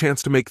 give me a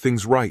chance to make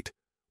things right.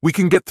 We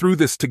can get through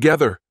this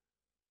together."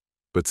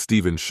 But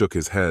Stephen shook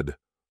his head,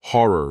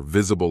 horror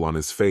visible on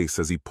his face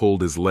as he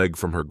pulled his leg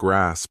from her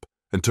grasp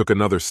and took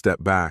another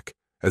step back,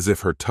 as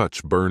if her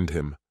touch burned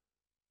him.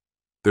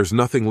 "There's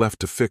nothing left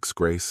to fix,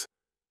 Grace.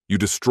 You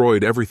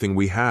destroyed everything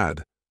we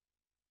had."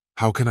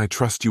 "How can I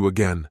trust you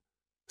again?"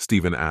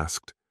 Stephen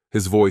asked,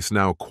 his voice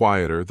now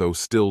quieter though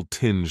still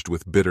tinged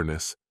with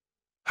bitterness.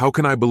 "How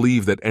can I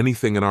believe that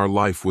anything in our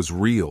life was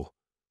real?"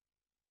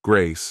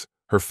 Grace,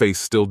 her face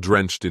still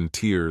drenched in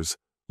tears,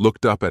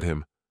 looked up at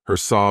him, her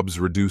sobs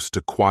reduced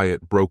to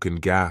quiet, broken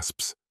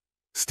gasps.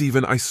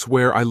 "Stephen, I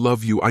swear I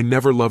love you. I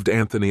never loved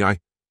Anthony.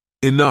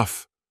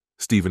 Enough!"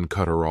 Stephen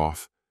cut her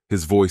off,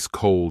 his voice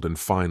cold and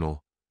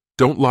final.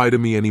 "Don't lie to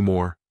me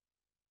anymore."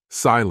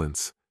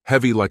 Silence,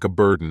 heavy like a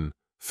burden,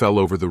 fell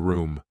over the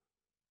room.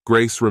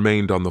 Grace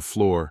remained on the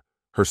floor,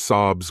 her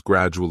sobs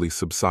gradually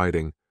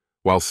subsiding,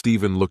 while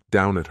Stephen looked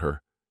down at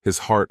her, his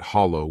heart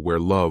hollow where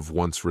love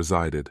once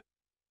resided.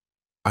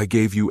 "I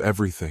gave you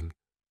everything,"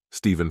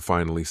 Stephen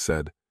finally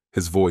said,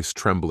 his voice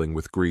trembling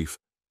with grief.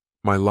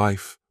 "My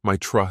life, my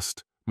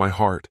trust, my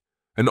heart,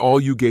 and all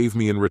you gave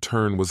me in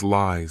return was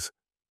lies."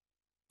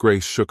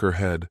 Grace shook her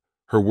head,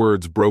 her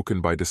words broken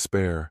by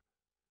despair.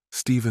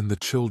 "Stephen, the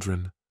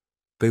children,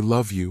 they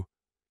love you.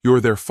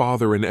 You're their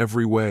father in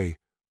every way.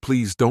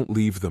 Please don't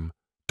leave them.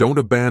 Don't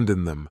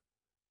abandon them."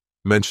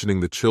 Mentioning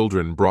the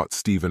children brought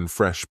Stephen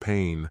fresh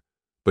pain,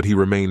 but he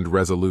remained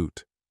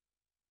resolute.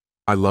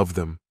 "I love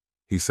them,"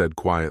 he said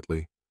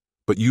quietly,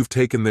 "but you've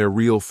taken their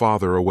real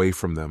father away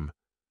from them.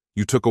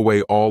 You took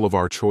away all of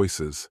our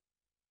choices."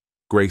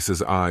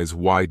 Grace's eyes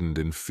widened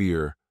in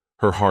fear,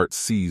 her heart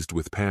seized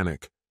with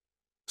panic.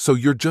 "So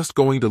you're just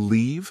going to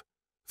leave?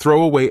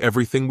 Throw away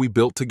everything we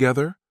built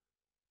together?"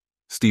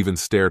 Stephen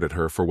stared at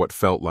her for what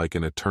felt like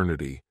an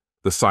eternity,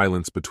 the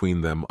silence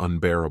between them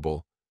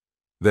unbearable.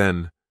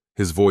 Then,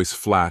 his voice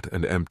flat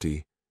and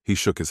empty, he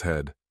shook his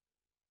head.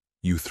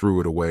 "You threw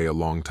it away a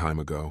long time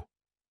ago."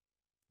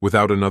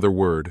 Without another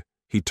word,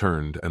 he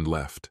turned and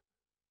left.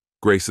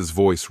 Grace's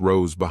voice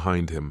rose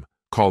behind him,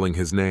 calling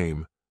his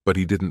name, but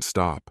he didn't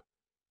stop.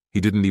 He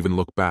didn't even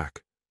look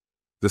back.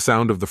 The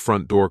sound of the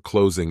front door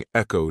closing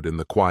echoed in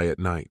the quiet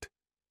night.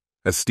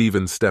 As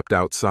Stephen stepped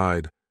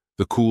outside,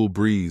 the cool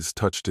breeze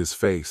touched his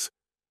face,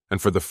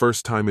 and for the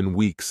first time in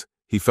weeks,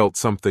 he felt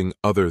something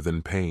other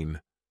than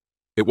pain.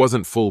 It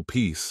wasn't full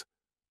peace,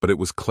 but it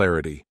was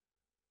clarity.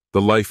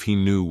 The life he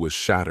knew was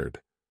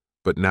shattered,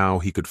 but now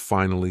he could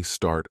finally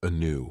start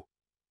anew.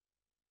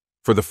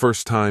 For the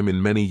first time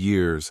in many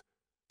years,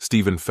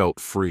 Stephen felt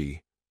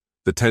free.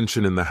 The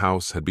tension in the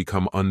house had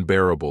become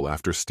unbearable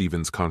after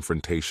Stephen's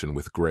confrontation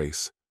with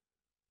Grace.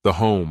 The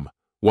home,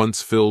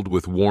 once filled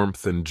with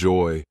warmth and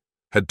joy,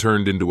 had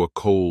turned into a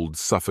cold,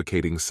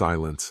 suffocating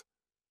silence.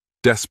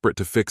 Desperate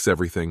to fix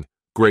everything,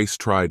 Grace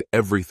tried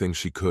everything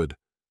she could.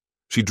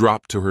 She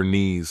dropped to her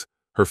knees,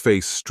 her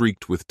face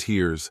streaked with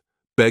tears,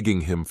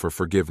 begging him for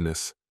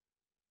forgiveness.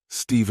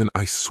 "Stephen,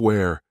 I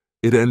swear,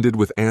 it ended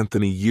with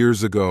Anthony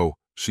years ago,"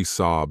 she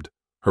sobbed,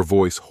 her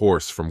voice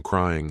hoarse from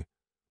crying.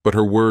 But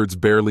her words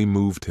barely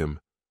moved him.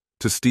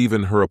 To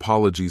Stephen, her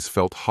apologies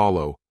felt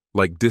hollow,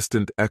 like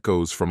distant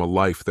echoes from a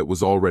life that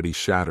was already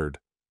shattered.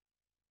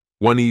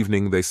 One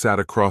evening they sat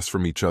across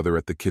from each other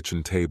at the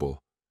kitchen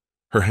table.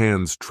 Her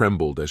hands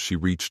trembled as she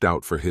reached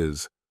out for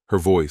his, her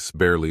voice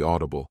barely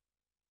audible.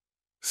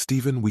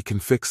 "Stephen, we can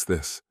fix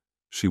this,"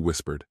 she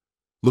whispered.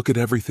 "Look at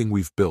everything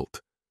we've built.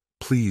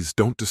 Please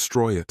don't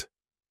destroy it."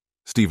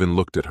 Stephen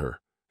looked at her,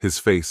 his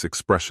face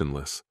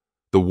expressionless,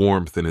 the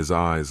warmth in his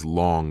eyes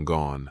long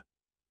gone.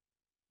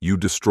 "You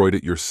destroyed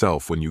it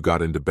yourself when you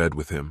got into bed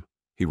with him,"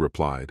 he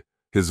replied,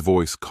 his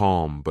voice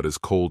calm but as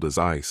cold as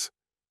ice.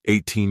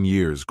 18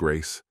 years,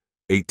 Grace.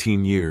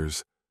 18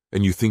 years,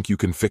 and you think you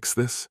can fix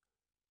this?"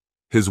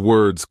 His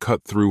words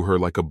cut through her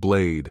like a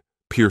blade,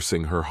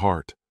 piercing her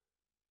heart.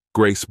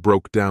 Grace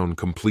broke down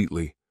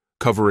completely,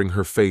 covering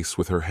her face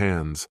with her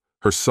hands,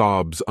 her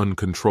sobs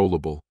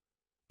uncontrollable.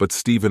 But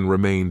Stephen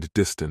remained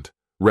distant,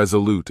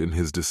 resolute in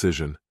his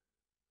decision.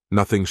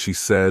 Nothing she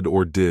said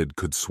or did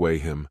could sway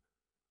him.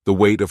 The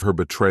weight of her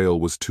betrayal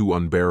was too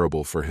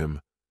unbearable for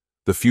him.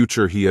 The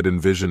future he had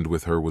envisioned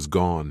with her was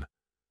gone.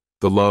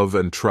 The love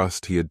and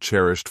trust he had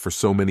cherished for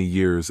so many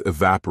years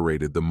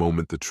evaporated the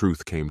moment the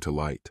truth came to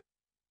light.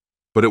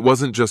 But it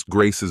wasn't just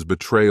Grace's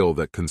betrayal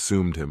that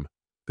consumed him.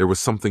 There was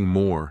something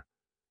more.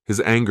 His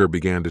anger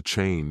began to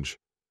change.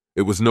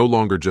 It was no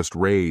longer just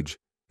rage.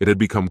 It had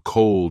become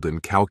cold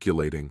and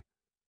calculating.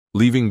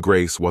 Leaving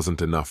Grace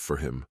wasn't enough for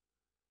him.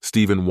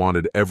 Stephen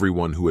wanted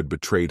everyone who had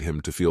betrayed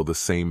him to feel the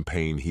same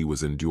pain he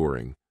was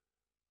enduring.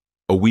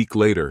 A week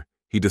later,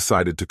 he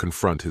decided to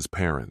confront his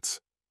parents.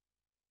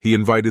 He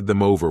invited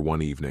them over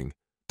one evening,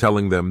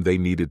 telling them they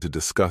needed to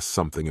discuss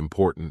something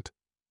important.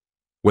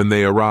 When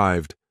they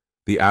arrived,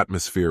 the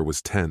atmosphere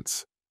was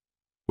tense.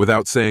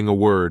 Without saying a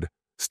word,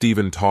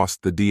 Stephen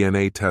tossed the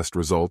DNA test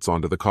results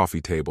onto the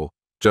coffee table,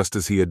 just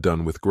as he had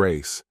done with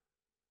Grace.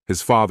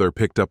 His father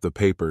picked up the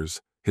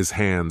papers, his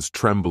hands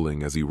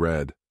trembling as he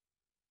read.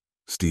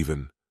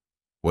 "Stephen,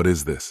 what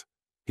is this?"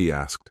 he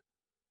asked,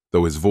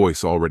 though his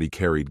voice already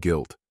carried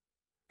guilt.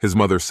 His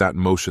mother sat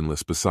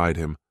motionless beside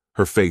him,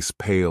 her face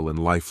pale and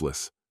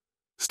lifeless.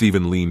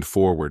 Stephen leaned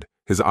forward,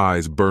 his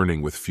eyes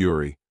burning with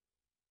fury.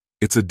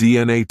 "It's a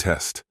DNA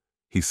test,"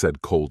 he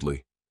said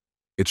coldly.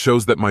 "It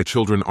shows that my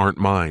children aren't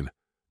mine.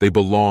 They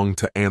belong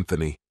to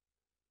Anthony."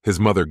 His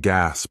mother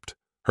gasped,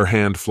 her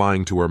hand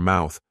flying to her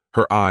mouth,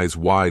 her eyes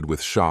wide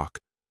with shock.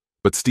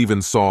 But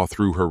Stephen saw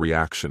through her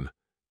reaction.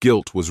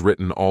 Guilt was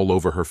written all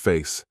over her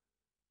face.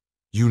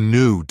 "You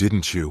knew,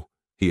 didn't you?"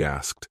 he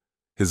asked,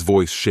 his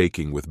voice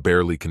shaking with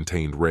barely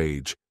contained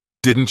rage.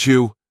 "Didn't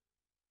you?"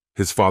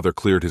 His father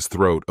cleared his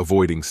throat,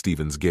 avoiding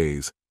Stephen's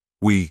gaze.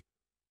 We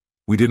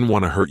didn't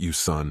want to hurt you,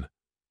 son.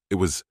 It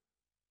was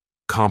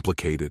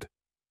complicated."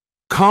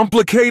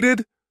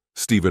 "Complicated?"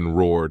 Stephen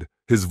roared,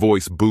 his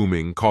voice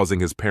booming, causing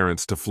his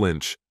parents to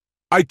flinch.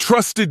 "I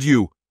trusted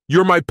you.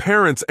 You're my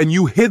parents, and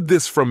you hid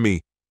this from me.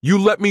 You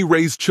let me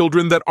raise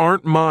children that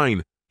aren't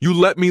mine. You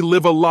let me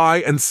live a lie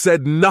and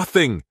said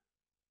nothing."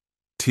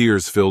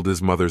 Tears filled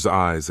his mother's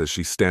eyes as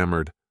she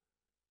stammered,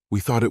 "We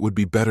thought it would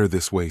be better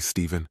this way,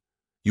 Stephen.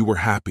 You were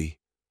happy."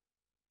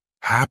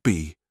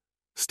 "Happy?"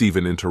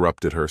 Stephen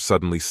interrupted her,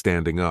 suddenly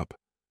standing up.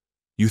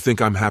 "You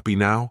think I'm happy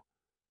now?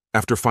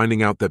 After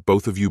finding out that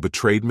both of you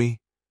betrayed me?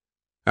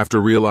 After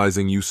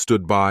realizing you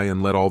stood by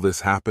and let all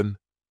this happen?"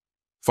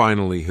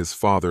 Finally, his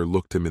father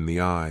looked him in the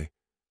eye,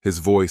 his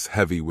voice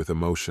heavy with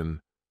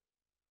emotion.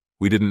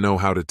 "We didn't know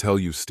how to tell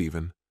you,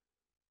 Stephen.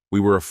 We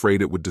were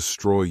afraid it would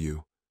destroy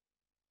you.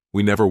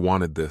 We never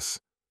wanted this."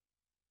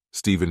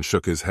 Stephen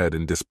shook his head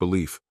in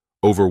disbelief,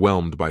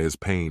 overwhelmed by his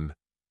pain.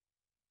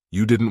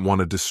 "You didn't want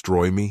to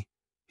destroy me?"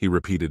 he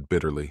repeated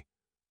bitterly.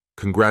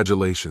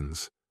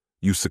 "Congratulations.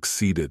 You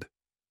succeeded."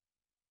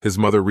 His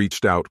mother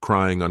reached out,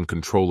 crying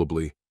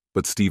uncontrollably,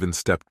 but Stephen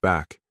stepped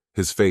back,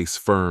 his face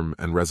firm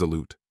and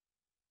resolute.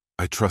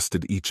 "I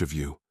trusted each of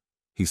you,"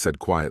 he said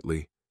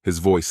quietly, his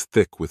voice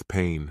thick with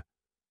pain,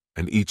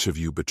 "and each of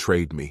you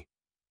betrayed me."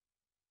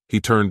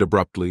 He turned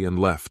abruptly and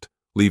left,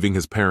 leaving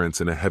his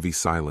parents in a heavy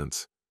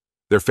silence.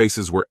 Their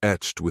faces were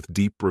etched with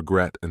deep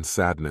regret and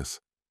sadness.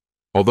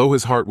 Although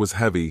his heart was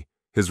heavy,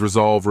 his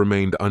resolve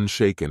remained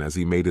unshaken as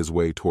he made his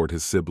way toward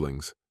his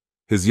siblings.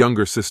 His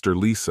younger sister,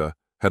 Lisa,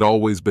 had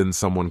always been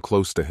someone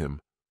close to him,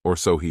 or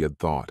so he had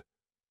thought.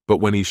 But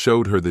when he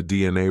showed her the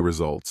DNA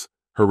results,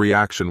 her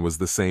reaction was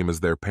the same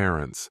as their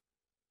parents.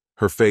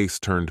 Her face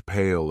turned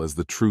pale as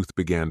the truth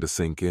began to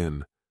sink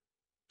in.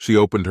 She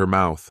opened her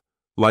mouth,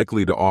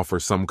 likely to offer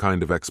some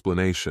kind of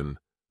explanation,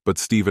 but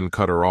Stephen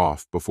cut her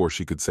off before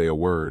she could say a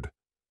word.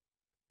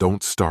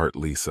 "Don't start,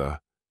 Lisa,"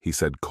 he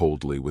said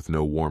coldly with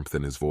no warmth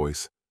in his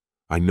voice.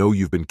 "I know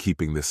you've been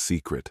keeping this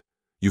secret.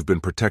 You've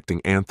been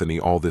protecting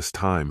Anthony all this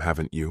time,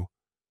 haven't you?"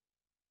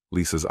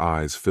 Lisa's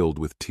eyes filled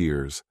with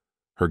tears,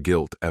 her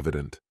guilt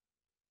evident.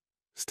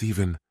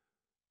 "Stephen,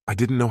 I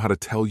didn't know how to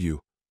tell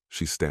you,"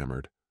 she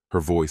stammered,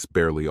 her voice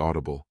barely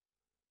audible.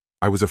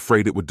 "I was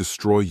afraid it would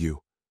destroy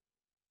you."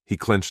 He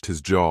clenched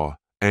his jaw,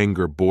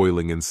 anger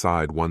boiling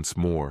inside once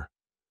more.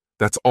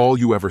 "That's all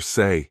you ever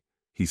say,"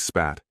 he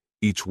spat,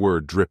 each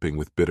word dripping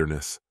with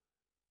bitterness.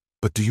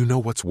 "But do you know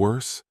what's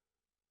worse?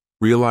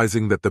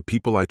 Realizing that the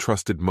people I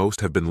trusted most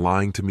have been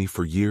lying to me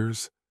for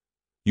years?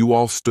 You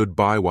all stood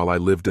by while I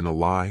lived in a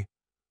lie,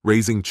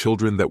 raising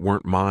children that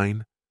weren't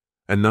mine,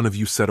 and none of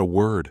you said a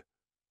word."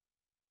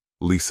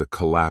 Lisa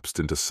collapsed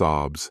into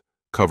sobs,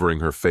 covering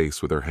her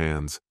face with her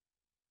hands.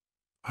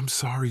 "I'm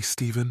sorry,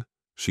 Stephen,"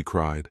 she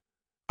cried.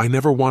 "I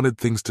never wanted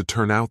things to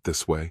turn out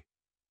this way."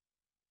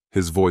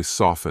 His voice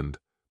softened,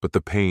 but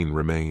the pain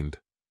remained.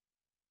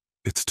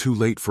 "It's too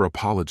late for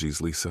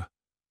apologies, Lisa.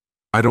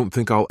 I don't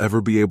think I'll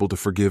ever be able to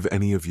forgive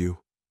any of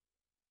you."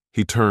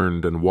 He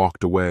turned and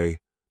walked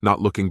away,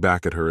 not looking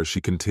back at her as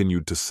she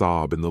continued to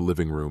sob in the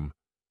living room.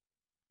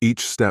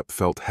 Each step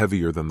felt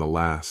heavier than the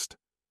last,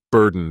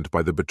 burdened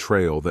by the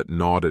betrayal that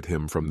gnawed at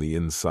him from the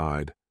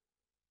inside.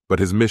 But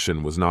his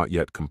mission was not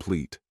yet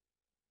complete.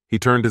 He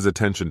turned his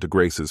attention to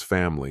Grace's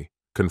family,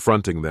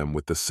 confronting them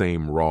with the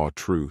same raw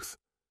truth.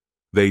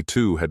 They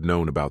too had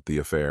known about the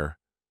affair.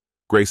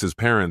 Grace's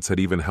parents had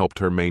even helped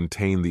her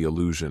maintain the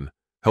illusion,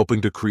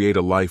 helping to create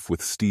a life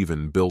with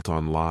Stephen built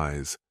on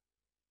lies.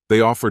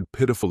 They offered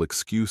pitiful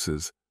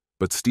excuses,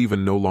 but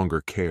Stephen no longer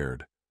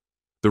cared.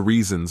 The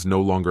reasons no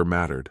longer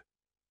mattered.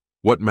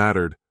 What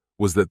mattered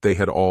was that they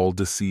had all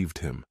deceived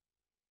him.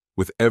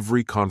 With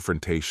every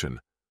confrontation,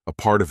 a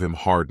part of him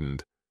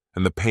hardened,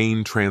 and the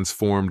pain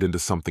transformed into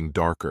something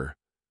darker.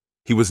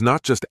 He was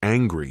not just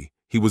angry,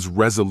 he was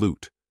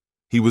resolute.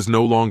 He was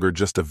no longer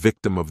just a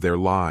victim of their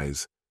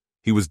lies.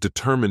 He was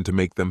determined to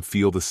make them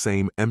feel the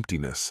same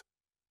emptiness.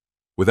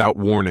 Without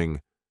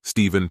warning,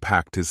 Stephen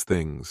packed his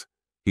things.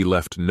 He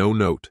left no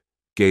note,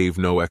 gave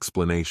no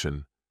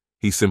explanation.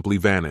 He simply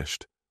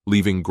vanished,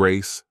 leaving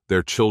Grace,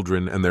 their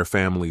children, and their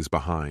families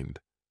behind.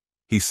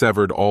 He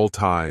severed all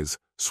ties,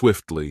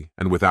 swiftly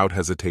and without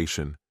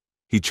hesitation.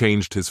 He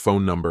changed his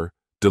phone number,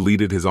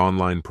 deleted his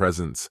online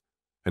presence,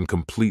 and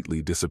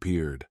completely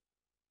disappeared.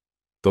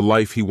 The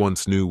life he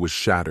once knew was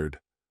shattered,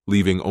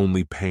 leaving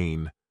only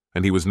pain,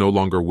 and he was no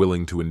longer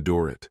willing to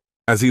endure it.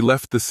 As he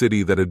left the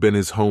city that had been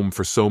his home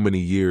for so many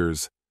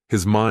years,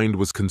 his mind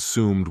was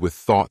consumed with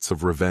thoughts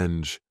of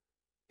revenge.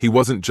 He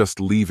wasn't just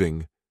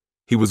leaving,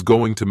 he was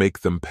going to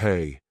make them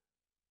pay.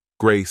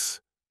 Grace,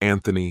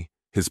 Anthony,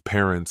 his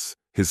parents,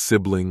 his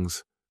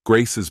siblings,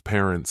 Grace's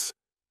parents,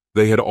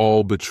 they had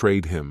all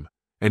betrayed him,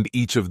 and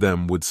each of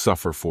them would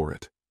suffer for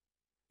it.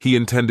 He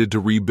intended to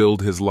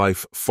rebuild his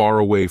life far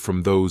away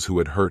from those who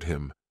had hurt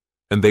him,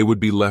 and they would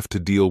be left to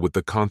deal with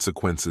the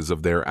consequences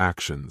of their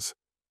actions.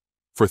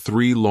 For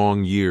 3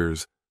 long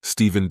years,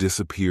 Stephen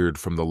disappeared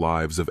from the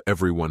lives of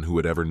everyone who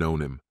had ever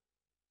known him.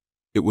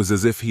 It was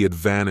as if he had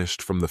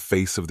vanished from the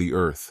face of the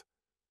earth.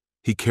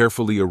 He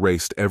carefully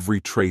erased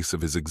every trace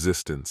of his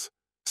existence,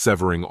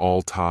 severing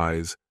all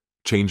ties,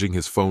 changing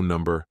his phone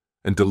number,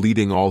 and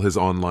deleting all his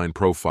online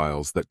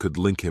profiles that could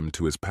link him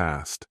to his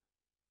past.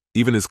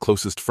 Even his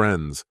closest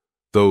friends,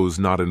 Those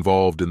not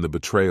involved in the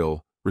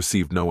betrayal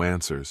received no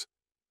answers.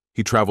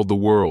 He traveled the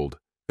world,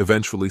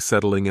 eventually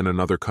settling in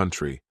another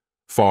country,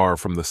 far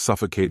from the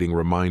suffocating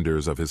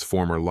reminders of his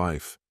former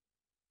life.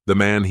 The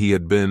man he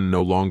had been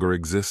no longer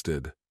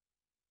existed.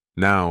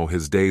 Now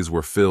his days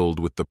were filled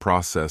with the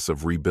process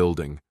of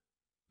rebuilding,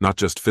 not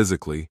just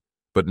physically,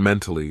 but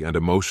mentally and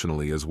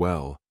emotionally as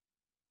well.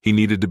 He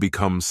needed to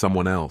become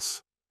someone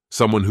else,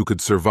 someone who could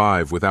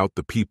survive without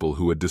the people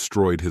who had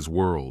destroyed his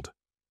world.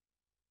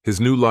 His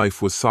new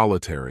life was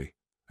solitary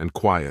and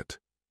quiet.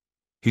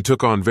 He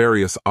took on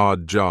various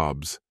odd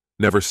jobs,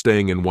 never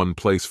staying in one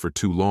place for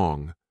too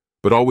long,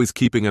 but always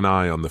keeping an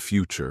eye on the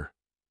future.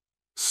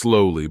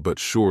 Slowly but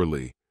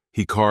surely,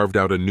 he carved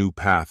out a new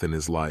path in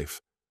his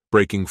life,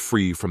 breaking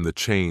free from the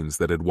chains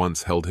that had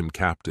once held him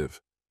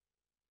captive.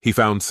 He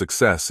found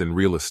success in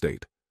real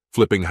estate,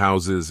 flipping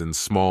houses in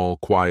small,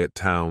 quiet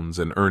towns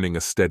and earning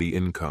a steady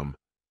income.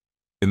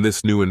 In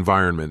this new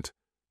environment,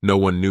 no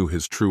one knew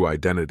his true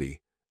identity,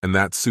 and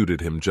that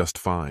suited him just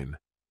fine.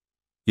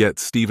 Yet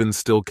Stephen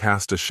still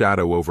cast a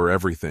shadow over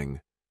everything,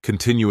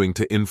 continuing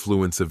to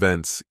influence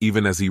events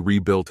even as he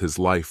rebuilt his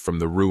life from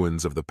the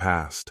ruins of the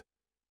past.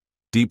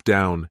 Deep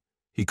down,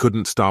 he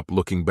couldn't stop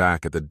looking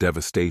back at the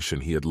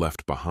devastation he had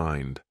left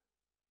behind.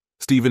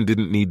 Stephen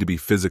didn't need to be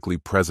physically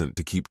present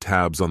to keep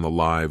tabs on the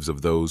lives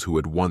of those who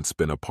had once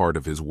been a part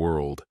of his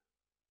world.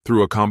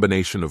 Through a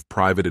combination of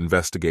private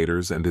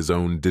investigators and his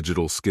own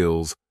digital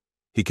skills,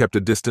 he kept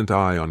a distant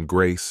eye on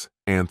Grace,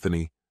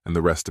 Anthony, and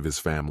the rest of his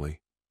family.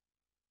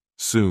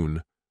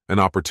 Soon, an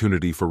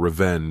opportunity for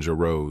revenge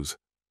arose.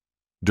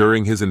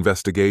 During his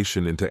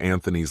investigation into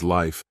Anthony's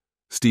life,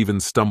 Stephen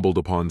stumbled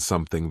upon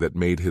something that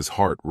made his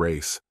heart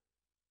race.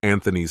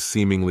 Anthony's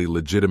seemingly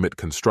legitimate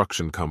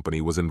construction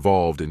company was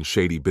involved in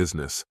shady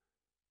business.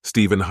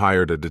 Stephen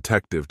hired a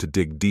detective to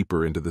dig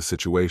deeper into the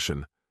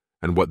situation,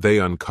 and what they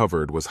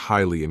uncovered was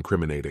highly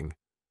incriminating.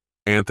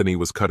 Anthony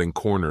was cutting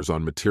corners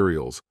on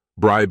materials,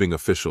 bribing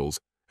officials,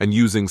 and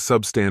using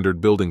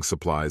substandard building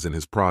supplies in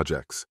his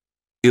projects.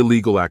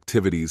 Illegal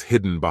activities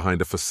hidden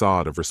behind a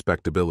facade of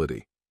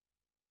respectability.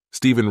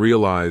 Stephen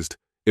realized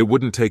it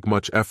wouldn't take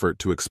much effort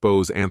to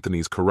expose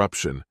Anthony's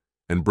corruption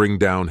and bring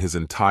down his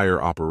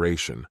entire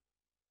operation.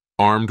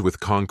 Armed with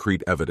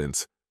concrete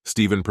evidence,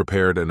 Stephen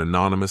prepared an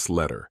anonymous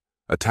letter,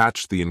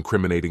 attached the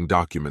incriminating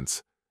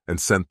documents, and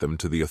sent them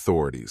to the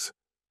authorities.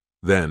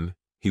 Then,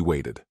 he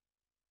waited.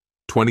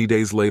 20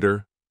 days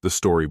later, the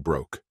story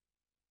broke.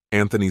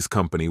 Anthony's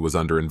company was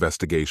under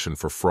investigation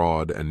for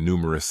fraud and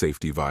numerous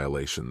safety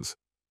violations.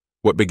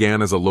 What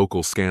began as a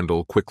local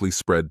scandal quickly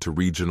spread to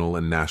regional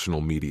and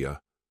national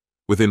media.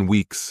 Within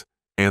weeks,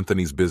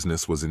 Anthony's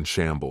business was in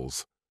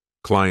shambles.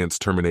 Clients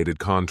terminated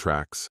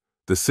contracts,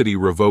 the city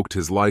revoked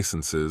his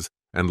licenses,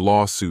 and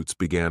lawsuits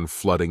began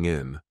flooding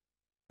in.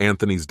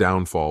 Anthony's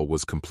downfall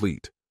was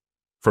complete.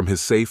 From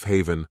his safe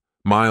haven,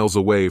 miles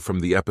away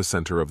from the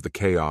epicenter of the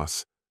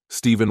chaos,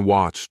 Stephen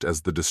watched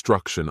as the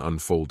destruction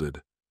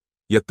unfolded.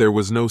 Yet there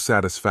was no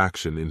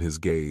satisfaction in his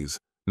gaze,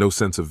 no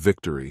sense of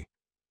victory.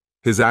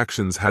 His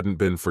actions hadn't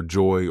been for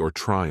joy or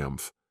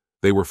triumph,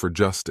 they were for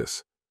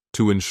justice,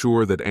 to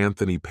ensure that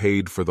Anthony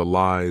paid for the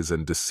lies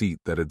and deceit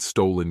that had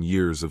stolen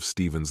years of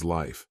Stephen's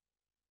life.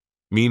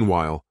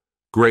 Meanwhile,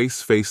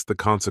 Grace faced the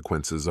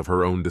consequences of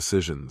her own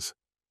decisions.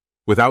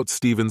 Without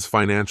Stephen's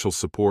financial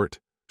support,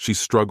 she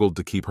struggled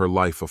to keep her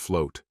life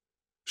afloat.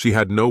 She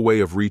had no way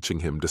of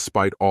reaching him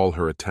despite all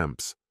her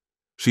attempts.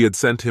 She had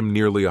sent him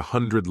nearly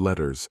 100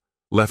 letters,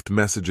 left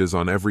messages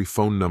on every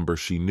phone number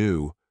she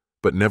knew,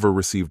 but never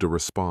received a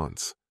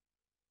response.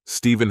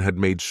 Stephen had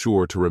made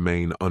sure to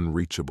remain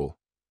unreachable.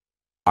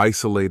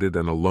 Isolated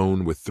and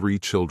alone with 3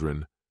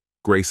 children,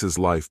 Grace's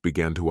life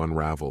began to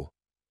unravel.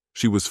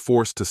 She was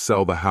forced to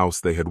sell the house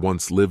they had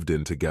once lived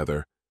in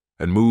together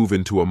and move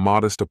into a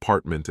modest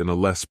apartment in a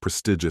less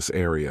prestigious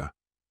area.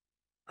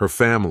 Her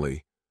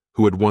family,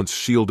 who had once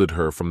shielded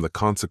her from the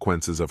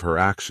consequences of her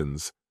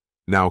actions,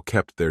 now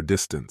kept their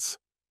distance.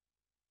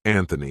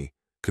 Anthony,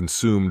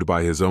 consumed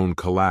by his own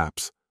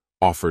collapse,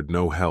 offered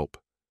no help.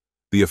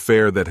 The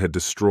affair that had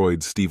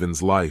destroyed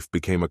Stephen's life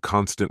became a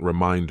constant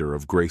reminder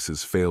of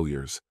Grace's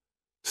failures.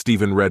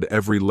 Stephen read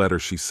every letter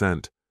she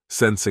sent,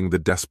 sensing the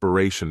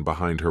desperation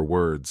behind her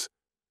words.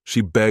 She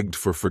begged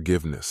for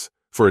forgiveness,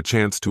 for a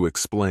chance to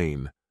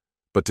explain,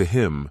 but to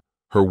him,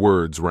 her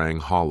words rang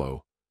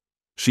hollow.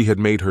 She had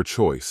made her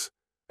choice,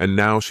 and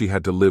now she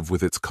had to live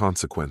with its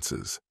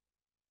consequences.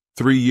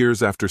 3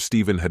 years after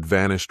Stephen had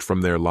vanished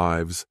from their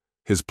lives,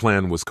 his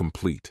plan was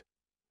complete.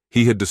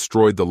 He had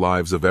destroyed the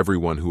lives of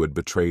everyone who had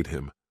betrayed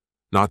him,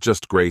 not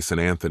just Grace and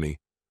Anthony,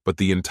 but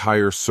the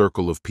entire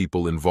circle of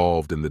people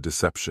involved in the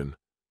deception.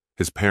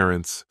 His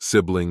parents,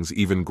 siblings,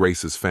 even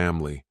Grace's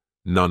family,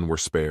 none were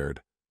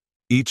spared.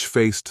 Each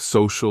faced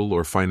social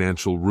or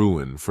financial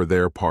ruin for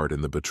their part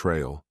in the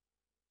betrayal.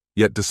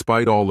 Yet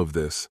despite all of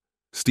this,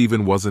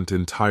 Stephen wasn't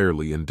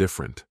entirely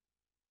indifferent.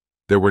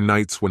 There were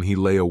nights when he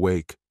lay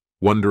awake,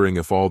 wondering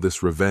if all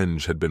this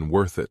revenge had been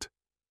worth it.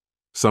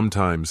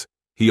 Sometimes,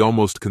 he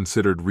almost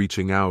considered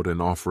reaching out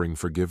and offering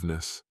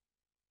forgiveness.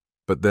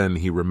 But then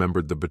he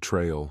remembered the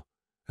betrayal,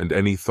 and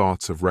any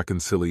thoughts of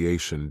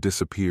reconciliation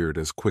disappeared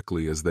as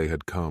quickly as they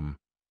had come.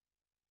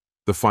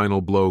 The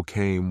final blow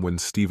came when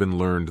Stephen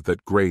learned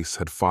that Grace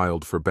had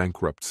filed for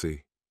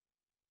bankruptcy.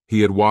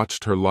 He had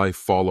watched her life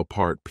fall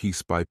apart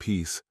piece by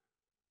piece,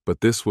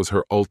 but this was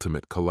her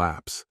ultimate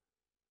collapse.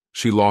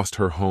 She lost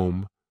her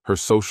home, her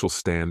social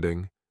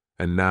standing,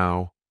 and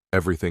now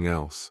everything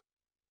else.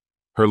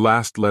 Her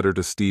last letter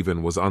to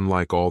Stephen was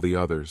unlike all the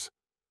others.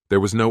 There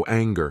was no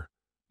anger,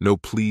 no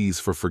pleas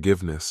for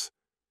forgiveness.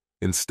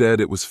 Instead,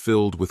 it was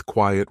filled with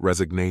quiet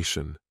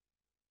resignation.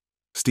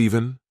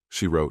 "Stephen,"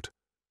 she wrote,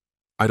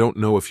 "I don't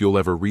know if you'll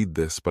ever read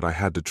this, but I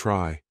had to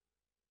try.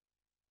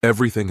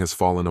 Everything has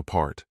fallen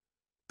apart.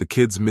 The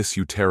kids miss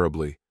you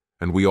terribly,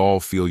 and we all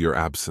feel your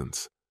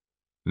absence.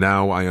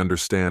 Now I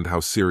understand how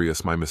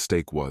serious my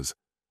mistake was,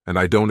 and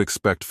I don't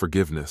expect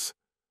forgiveness.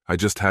 I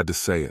just had to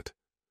say it.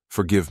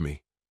 Forgive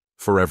me.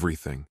 For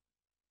everything."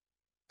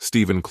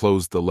 Stephen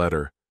closed the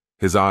letter,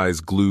 his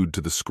eyes glued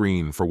to the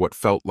screen for what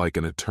felt like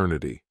an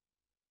eternity.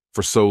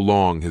 For so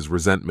long his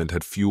resentment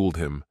had fueled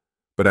him,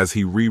 but as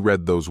he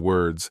reread those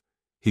words,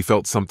 he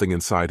felt something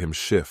inside him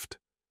shift.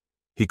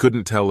 He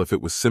couldn't tell if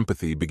it was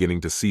sympathy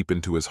beginning to seep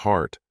into his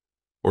heart,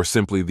 or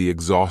simply the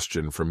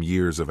exhaustion from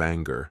years of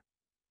anger.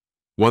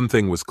 One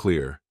thing was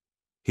clear.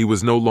 He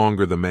was no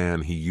longer the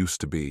man he used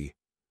to be.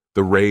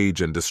 The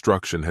rage and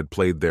destruction had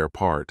played their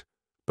part,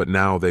 but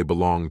now they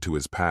belonged to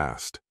his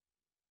past.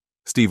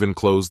 Stephen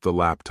closed the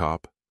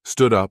laptop,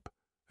 stood up,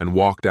 and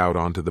walked out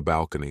onto the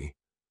balcony.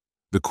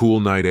 The cool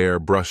night air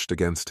brushed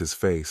against his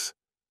face.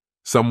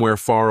 Somewhere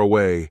far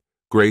away,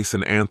 Grace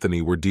and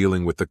Anthony were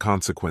dealing with the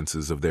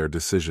consequences of their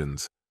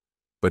decisions.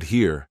 But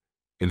here,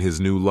 in his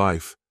new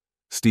life,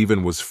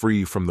 Stephen was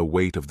free from the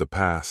weight of the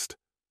past,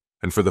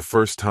 and for the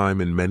first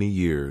time in many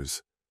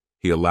years,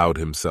 he allowed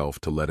himself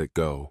to let it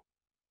go.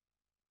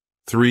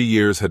 3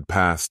 years had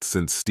passed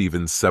since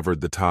Stephen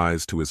severed the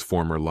ties to his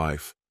former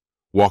life,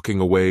 walking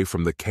away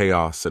from the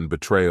chaos and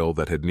betrayal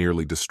that had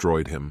nearly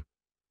destroyed him.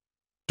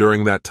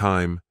 During that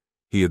time,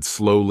 he had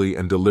slowly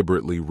and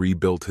deliberately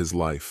rebuilt his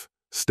life,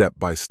 step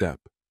by step.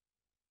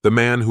 The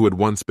man who had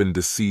once been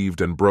deceived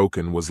and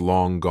broken was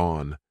long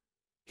gone.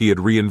 He had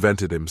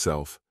reinvented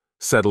himself,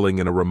 settling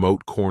in a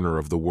remote corner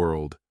of the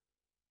world.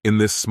 In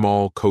this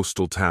small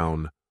coastal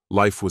town,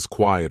 life was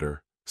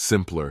quieter,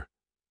 simpler.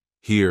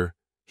 Here,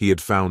 he had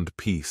found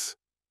peace.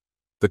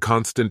 The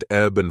constant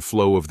ebb and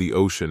flow of the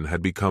ocean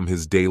had become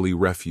his daily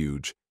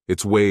refuge,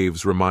 its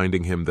waves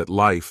reminding him that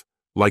life,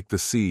 like the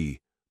sea,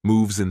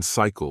 moves in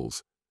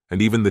cycles,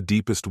 and even the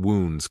deepest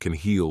wounds can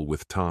heal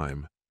with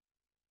time.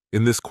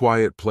 In this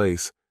quiet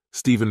place,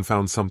 Stephen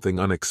found something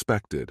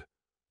unexpected,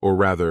 or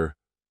rather,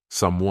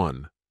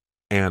 someone,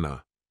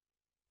 Anna.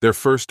 Their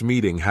first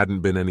meeting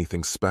hadn't been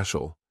anything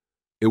special.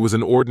 It was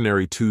an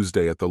ordinary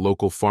Tuesday at the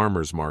local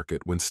farmer's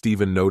market when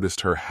Stephen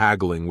noticed her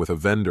haggling with a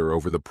vendor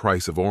over the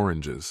price of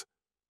oranges.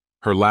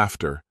 Her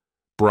laughter,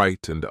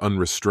 bright and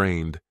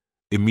unrestrained,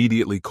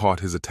 immediately caught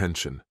his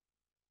attention.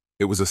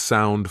 It was a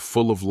sound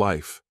full of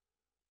life,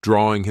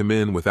 drawing him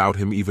in without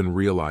him even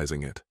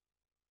realizing it.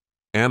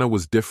 Anna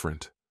was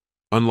different,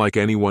 unlike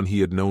anyone he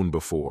had known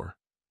before.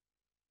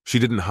 She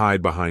didn't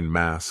hide behind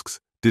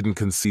masks, didn't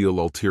conceal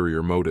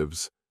ulterior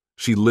motives.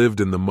 She lived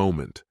in the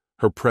moment,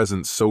 her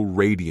presence so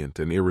radiant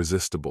and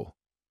irresistible.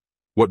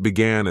 What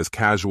began as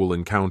casual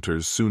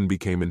encounters soon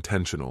became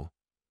intentional.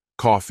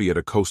 Coffee at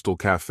a coastal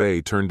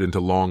cafe turned into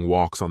long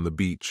walks on the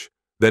beach,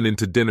 then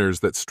into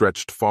dinners that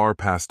stretched far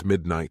past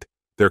midnight,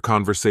 their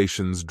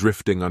conversations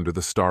drifting under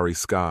the starry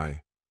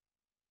sky.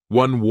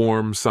 One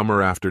warm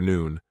summer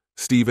afternoon,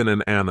 Stephen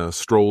and Anna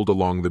strolled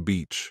along the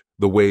beach,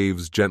 the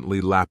waves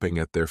gently lapping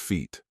at their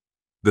feet.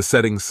 The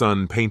setting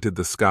sun painted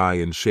the sky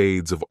in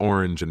shades of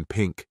orange and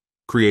pink,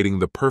 creating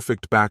the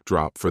perfect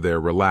backdrop for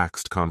their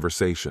relaxed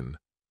conversation.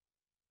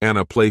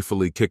 Anna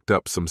playfully kicked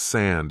up some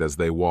sand as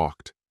they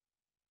walked.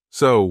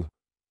 "So,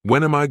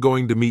 when am I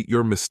going to meet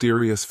your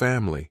mysterious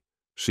family?"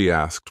 she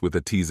asked with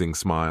a teasing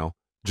smile,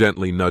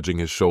 gently nudging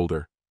his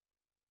shoulder.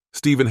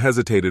 Stephen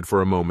hesitated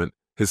for a moment,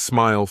 his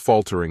smile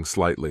faltering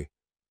slightly.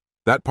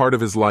 That part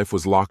of his life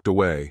was locked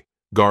away,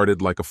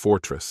 guarded like a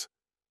fortress.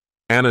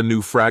 Anna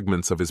knew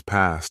fragments of his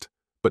past,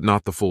 but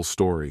not the full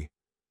story.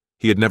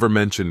 He had never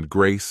mentioned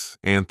Grace,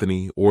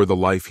 Anthony, or the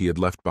life he had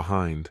left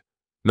behind,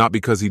 not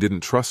because he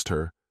didn't trust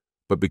her,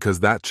 but because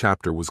that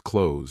chapter was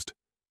closed.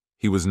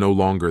 He was no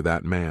longer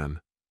that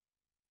man.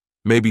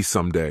 "Maybe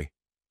someday,"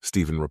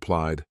 Stephen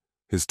replied,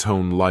 his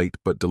tone light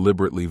but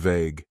deliberately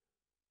vague.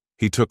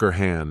 He took her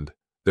hand,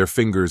 their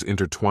fingers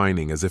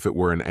intertwining as if it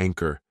were an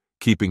anchor,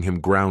 keeping him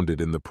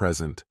grounded in the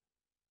present.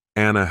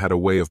 Anna had a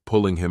way of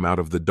pulling him out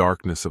of the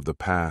darkness of the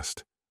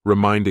past,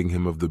 reminding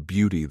him of the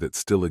beauty that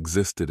still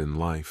existed in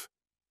life.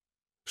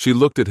 She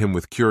looked at him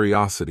with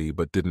curiosity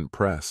but didn't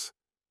press.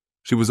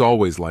 She was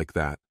always like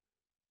that,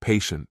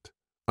 patient,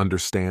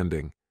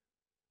 understanding.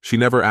 She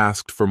never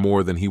asked for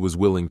more than he was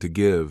willing to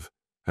give,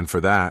 and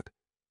for that,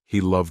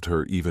 he loved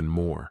her even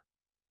more.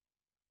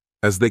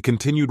 As they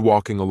continued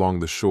walking along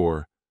the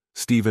shore,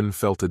 Stephen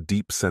felt a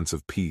deep sense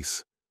of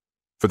peace.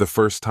 For the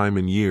first time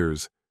in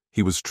years,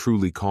 He was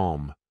truly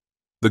calm.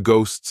 The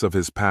ghosts of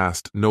his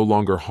past no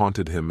longer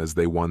haunted him as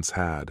they once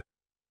had.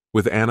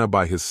 With Anna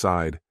by his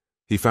side,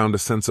 he found a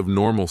sense of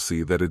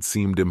normalcy that had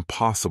seemed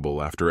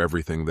impossible after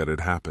everything that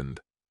had happened.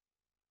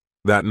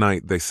 That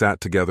night they sat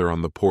together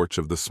on the porch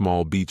of the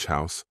small beach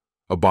house,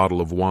 a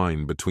bottle of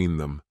wine between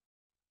them.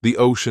 The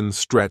ocean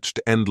stretched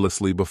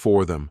endlessly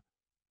before them,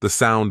 the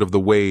sound of the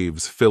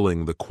waves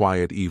filling the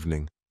quiet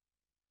evening.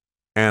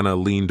 Anna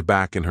leaned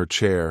back in her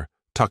chair,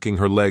 tucking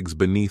her legs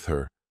beneath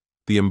her,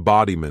 the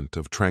embodiment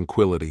of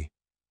tranquility.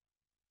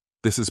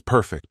 "This is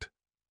perfect,"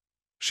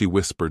 she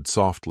whispered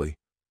softly,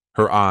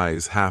 her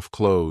eyes half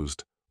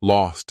closed,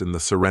 lost in the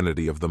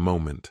serenity of the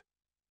moment.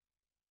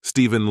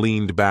 Stephen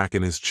leaned back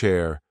in his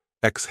chair,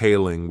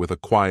 exhaling with a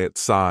quiet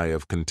sigh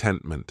of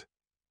contentment.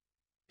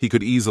 He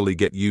could easily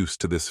get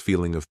used to this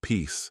feeling of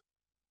peace.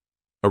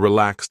 A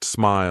relaxed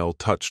smile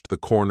touched the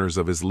corners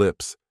of his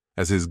lips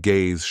as his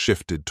gaze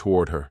shifted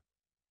toward her.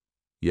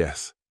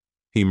 "Yes,"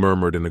 he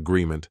murmured in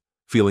agreement,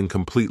 feeling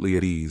completely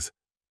at ease.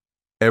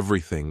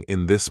 Everything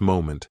in this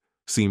moment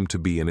seemed to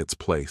be in its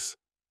place.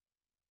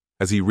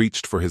 As he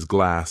reached for his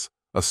glass,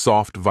 a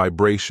soft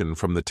vibration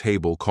from the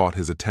table caught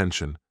his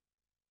attention.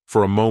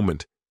 For a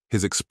moment,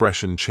 his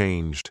expression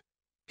changed.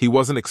 He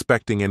wasn't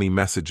expecting any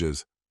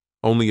messages.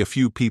 Only a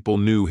few people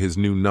knew his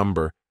new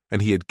number,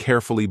 and he had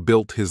carefully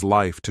built his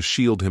life to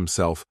shield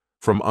himself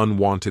from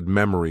unwanted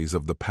memories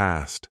of the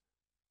past.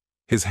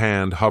 His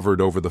hand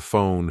hovered over the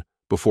phone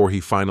before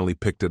he finally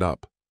picked it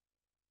up.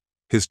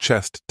 His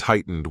chest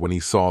tightened when he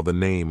saw the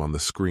name on the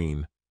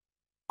screen.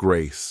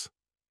 Grace.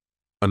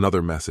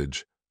 Another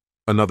message.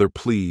 Another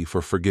plea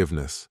for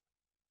forgiveness.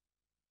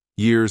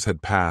 Years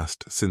had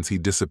passed since he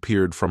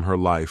disappeared from her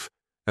life,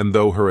 and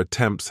though her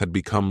attempts had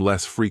become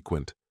less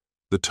frequent,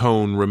 the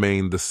tone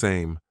remained the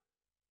same: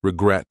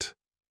 regret,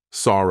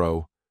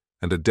 sorrow,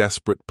 and a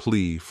desperate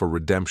plea for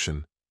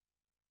redemption.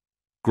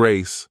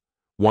 Grace,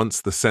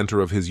 once the center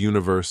of his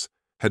universe,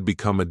 had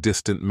become a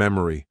distant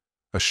memory,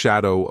 a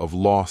shadow of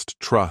lost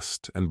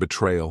trust and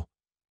betrayal.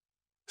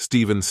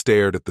 Stephen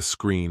stared at the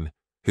screen,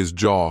 his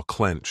jaw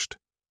clenched.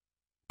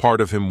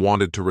 Part of him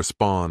wanted to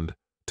respond,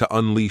 to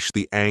unleash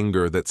the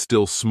anger that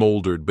still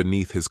smoldered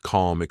beneath his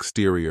calm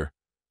exterior.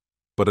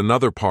 But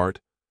another part,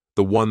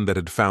 the one that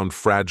had found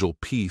fragile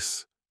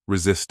peace,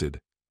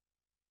 resisted.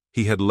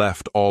 He had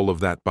left all of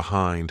that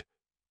behind,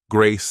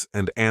 Grace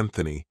and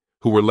Anthony,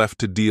 who were left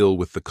to deal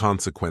with the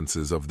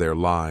consequences of their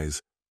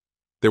lies.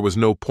 There was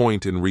no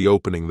point in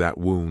reopening that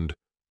wound.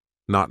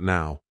 Not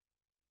now.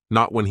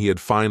 Not when he had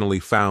finally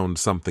found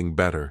something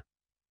better.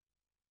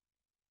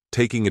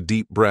 Taking a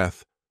deep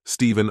breath,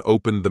 Stephen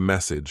opened the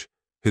message,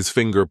 his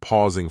finger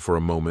pausing for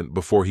a moment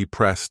before he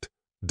pressed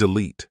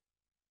delete.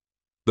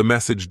 The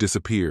message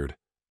disappeared,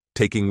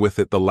 taking with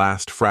it the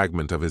last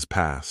fragment of his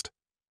past.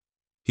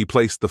 He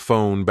placed the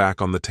phone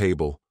back on the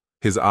table,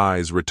 his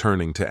eyes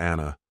returning to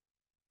Anna.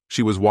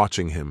 She was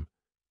watching him,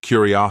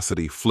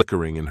 curiosity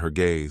flickering in her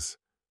gaze.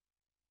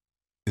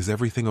 "Is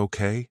everything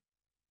okay?"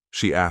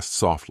 she asked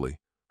softly,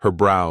 her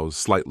brows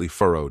slightly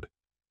furrowed.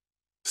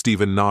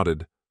 Stephen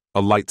nodded,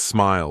 a light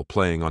smile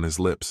playing on his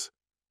lips.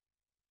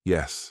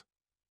 "Yes,"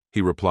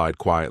 he replied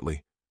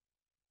quietly.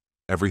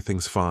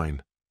 "Everything's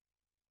fine."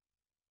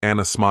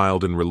 Anna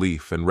smiled in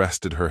relief and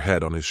rested her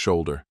head on his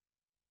shoulder.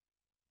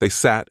 They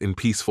sat in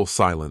peaceful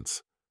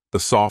silence, the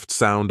soft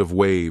sound of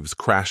waves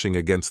crashing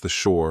against the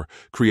shore,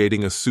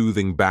 creating a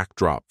soothing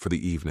backdrop for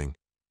the evening.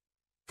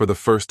 For the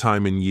first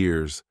time in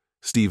years,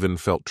 Stephen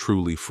felt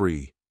truly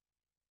free.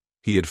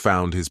 He had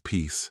found his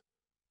peace,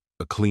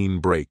 a clean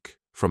break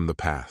from the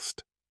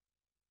past.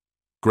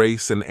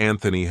 Grace and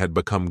Anthony had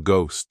become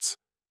ghosts,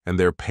 and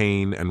their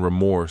pain and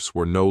remorse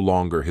were no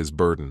longer his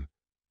burden.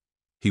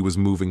 He was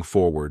moving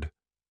forward.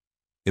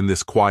 In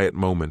this quiet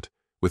moment,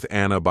 with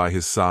Anna by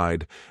his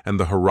side and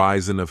the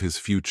horizon of his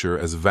future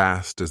as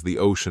vast as the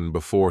ocean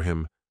before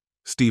him,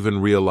 Stephen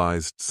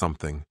realized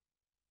something.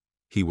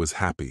 He was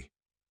happy.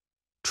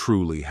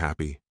 Truly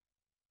happy.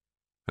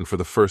 And for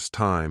the first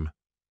time,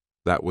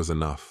 that was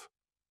enough.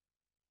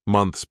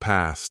 Months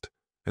passed,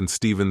 and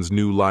Stephen's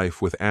new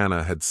life with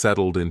Anna had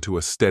settled into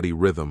a steady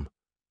rhythm.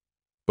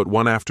 But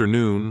one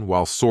afternoon,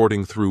 while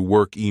sorting through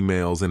work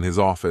emails in his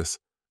office,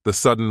 the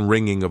sudden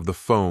ringing of the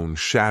phone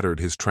shattered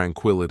his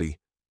tranquility.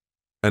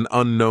 An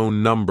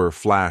unknown number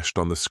flashed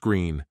on the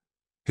screen.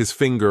 His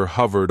finger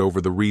hovered over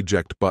the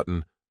reject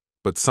button,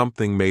 but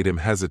something made him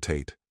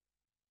hesitate.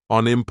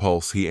 On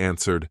impulse, he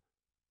answered,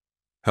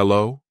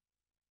 "Hello?"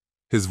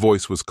 His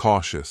voice was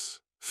cautious,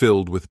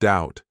 filled with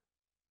doubt.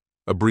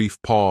 A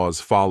brief pause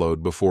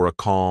followed before a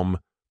calm,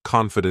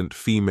 confident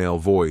female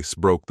voice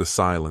broke the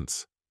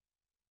silence.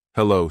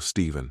 "Hello,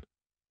 Stephen."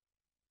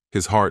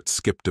 His heart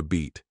skipped a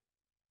beat.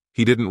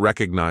 He didn't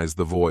recognize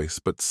the voice,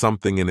 but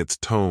something in its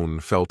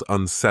tone felt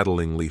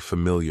unsettlingly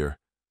familiar.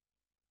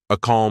 A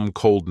calm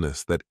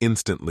coldness that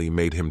instantly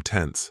made him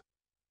tense.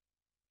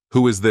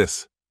 "Who is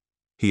this?"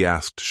 he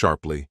asked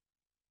sharply.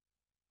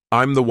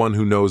 "I'm the one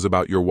who knows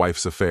about your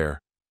wife's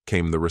affair,"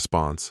 came the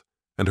response,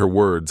 and her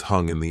words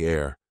hung in the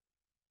air.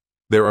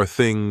 "There are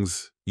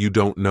things you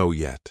don't know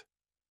yet."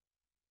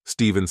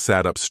 Stephen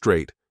sat up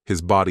straight,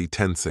 his body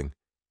tensing.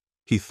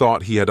 He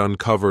thought he had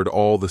uncovered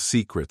all the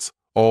secrets,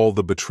 all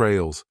the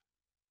betrayals.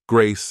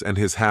 Grace and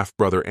his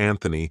half-brother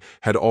Anthony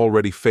had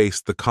already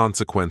faced the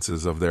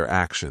consequences of their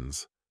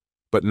actions.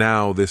 But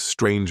now this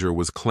stranger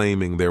was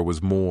claiming there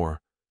was more,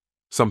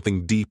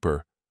 something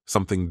deeper,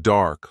 something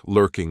dark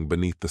lurking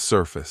beneath the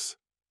surface.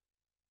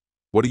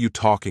 "What are you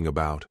talking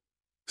about?"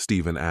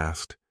 Stephen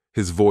asked,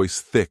 his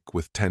voice thick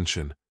with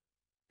tension.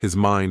 His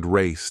mind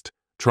raced,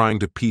 trying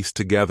to piece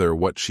together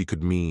what she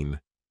could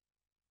mean.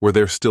 Were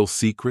there still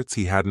secrets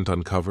he hadn't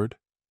uncovered?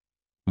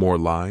 More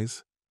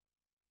lies?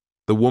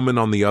 The woman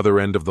on the other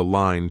end of the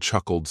line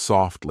chuckled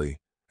softly,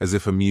 as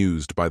if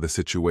amused by the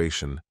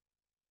situation.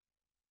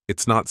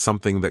 "It's not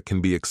something that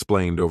can be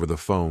explained over the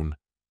phone,"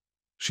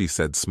 she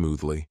said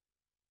smoothly.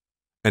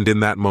 And in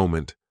that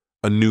moment,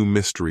 a new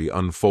mystery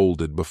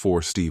unfolded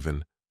before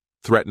Stephen,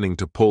 threatening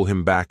to pull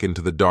him back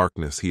into the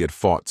darkness he had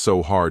fought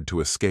so hard to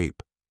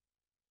escape.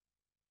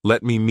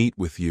 "Let me meet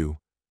with you,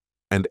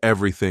 and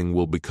everything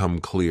will become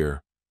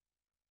clear."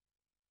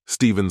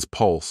 Stephen's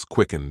pulse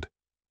quickened.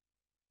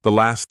 The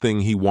last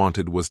thing he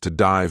wanted was to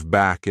dive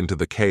back into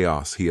the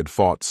chaos he had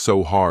fought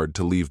so hard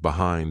to leave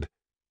behind.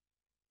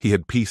 He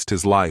had pieced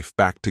his life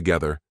back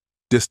together,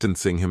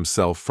 distancing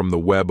himself from the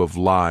web of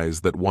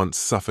lies that once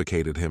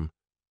suffocated him.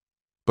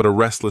 But a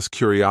restless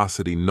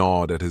curiosity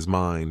gnawed at his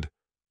mind,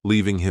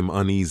 leaving him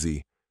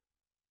uneasy.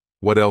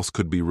 What else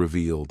could be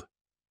revealed?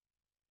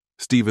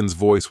 Stephen's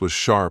voice was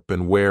sharp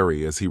and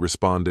wary as he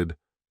responded,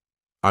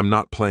 "I'm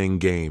not playing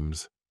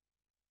games.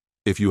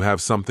 If you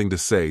have something to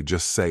say,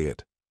 just say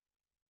it."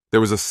 There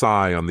was a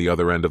sigh on the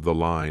other end of the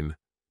line,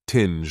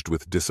 tinged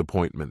with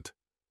disappointment.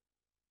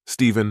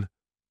 "Stephen,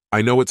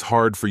 I know it's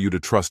hard for you to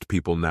trust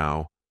people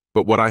now,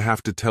 but what I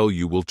have to tell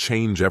you will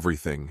change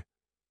everything.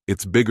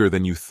 It's bigger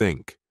than you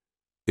think.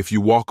 If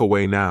you walk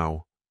away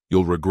now,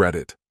 you'll regret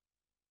it."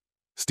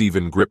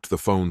 Stephen gripped the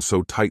phone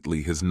so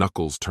tightly his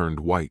knuckles turned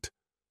white.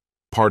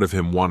 Part of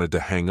him wanted to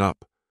hang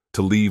up,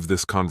 to leave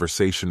this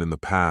conversation in the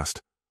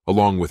past,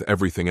 along with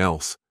everything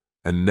else,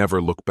 and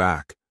never look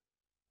back.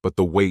 But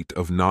the weight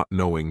of not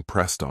knowing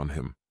pressed on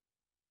him.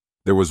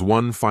 There was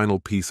one final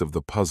piece of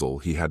the puzzle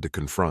he had to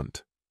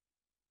confront.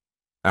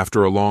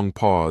 After a long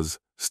pause,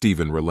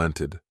 Stephen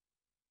relented.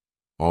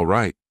 "All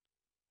right.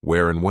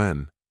 Where and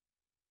when?"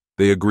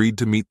 They agreed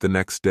to meet the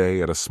next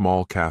day at a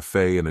small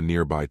cafe in a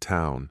nearby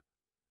town.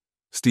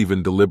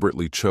 Stephen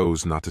deliberately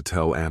chose not to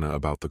tell Anna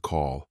about the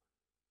call.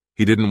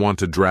 He didn't want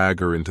to drag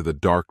her into the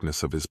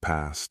darkness of his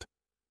past.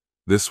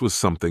 This was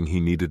something he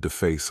needed to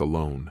face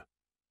alone.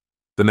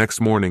 The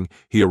next morning,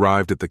 he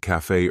arrived at the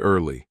cafe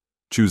early,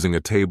 choosing a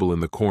table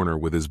in the corner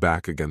with his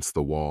back against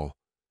the wall.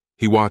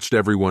 He watched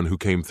everyone who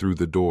came through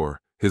the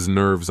door, his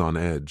nerves on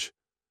edge.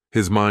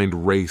 His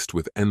mind raced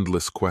with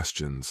endless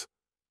questions.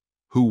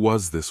 Who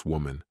was this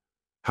woman?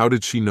 How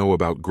did she know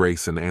about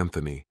Grace and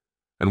Anthony?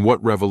 And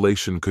what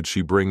revelation could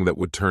she bring that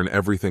would turn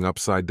everything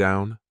upside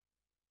down?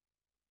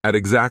 At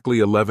exactly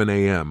 11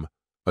 a.m.,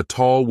 a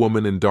tall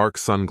woman in dark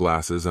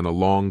sunglasses and a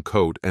long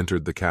coat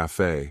entered the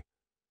cafe.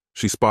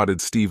 She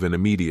spotted Stephen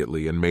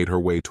immediately and made her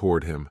way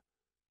toward him.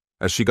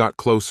 As she got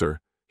closer,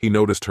 he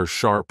noticed her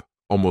sharp,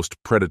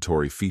 almost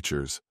predatory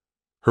features.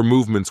 Her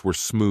movements were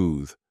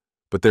smooth,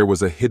 but there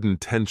was a hidden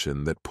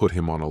tension that put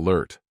him on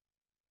alert.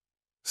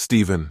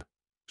 "Stephen,"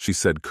 she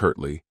said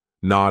curtly,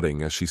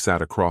 nodding as she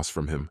sat across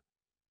from him.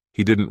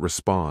 He didn't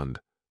respond,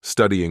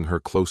 studying her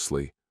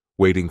closely,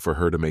 waiting for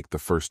her to make the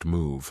first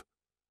move.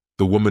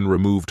 The woman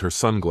removed her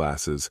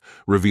sunglasses,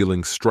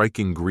 revealing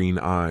striking green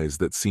eyes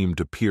that seemed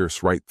to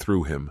pierce right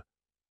through him.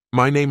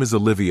 "My name is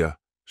Olivia,"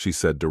 she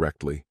said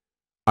directly.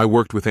 "I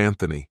worked with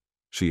Anthony,"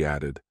 she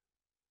added.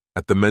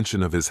 At the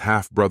mention of his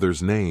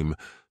half-brother's name,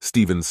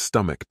 Stephen's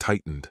stomach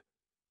tightened.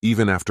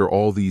 Even after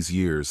all these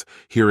years,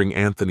 hearing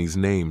Anthony's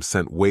name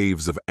sent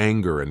waves of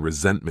anger and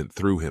resentment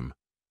through him.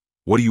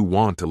 "What do you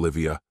want,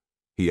 Olivia?"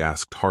 he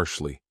asked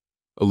harshly.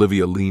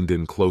 Olivia leaned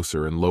in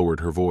closer and lowered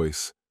her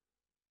voice.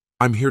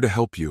 "I'm here to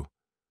help you.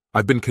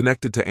 I've been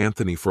connected to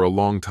Anthony for a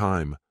long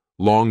time,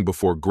 long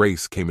before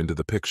Grace came into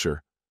the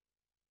picture."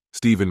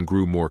 Stephen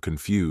grew more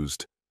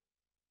confused.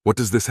 "What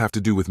does this have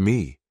to do with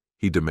me?"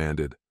 he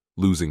demanded,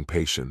 losing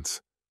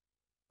patience.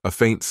 A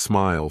faint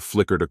smile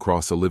flickered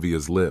across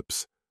Olivia's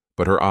lips,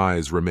 but her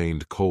eyes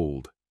remained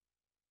cold.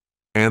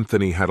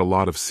 "Anthony had a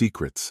lot of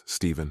secrets,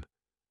 Stephen.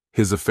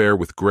 His affair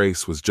with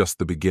Grace was just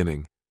the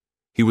beginning.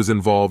 He was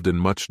involved in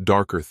much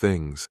darker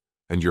things,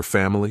 and your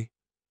family?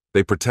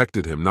 They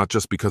protected him not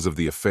just because of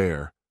the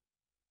affair."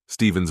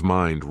 Stephen's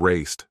mind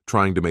raced,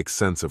 trying to make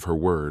sense of her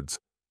words.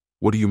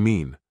 "What do you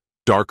mean?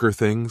 Darker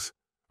things?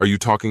 Are you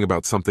talking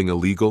about something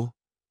illegal?"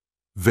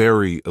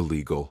 "Very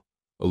illegal,"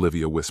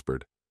 Olivia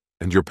whispered.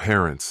 "And your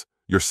parents,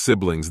 your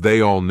siblings,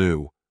 they all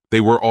knew. They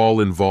were all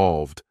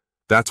involved.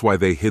 That's why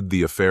they hid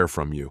the affair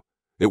from you.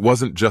 It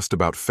wasn't just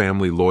about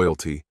family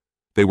loyalty.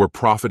 They were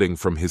profiting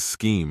from his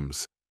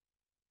schemes."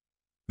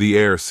 The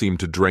air seemed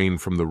to drain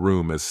from the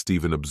room as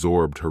Stephen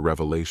absorbed her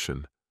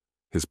revelation.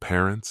 His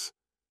parents?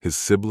 His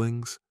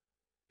siblings?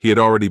 He had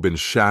already been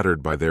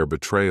shattered by their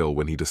betrayal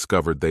when he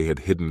discovered they had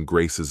hidden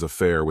Grace's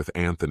affair with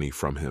Anthony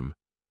from him.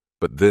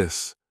 But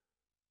this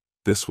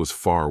was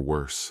far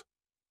worse.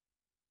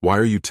 "Why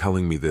are you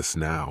telling me this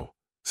now?"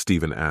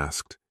 Stephen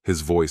asked,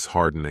 his voice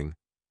hardening.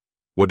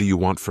 "What do you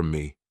want from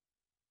me?"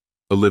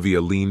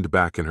 Olivia leaned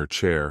back in her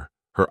chair,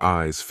 her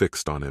eyes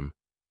fixed on him.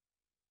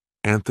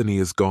 "Anthony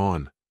is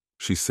gone,"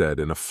 she said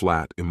in a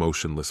flat,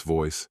 emotionless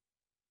voice.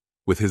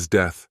 "With his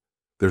death,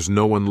 there's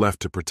no one left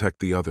to protect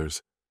the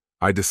others.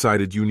 I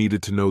decided you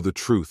needed to know the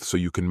truth so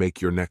you can make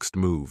your next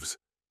moves."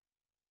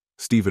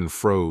 Stephen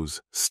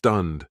froze,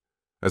 stunned,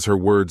 as her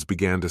words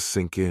began to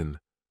sink in.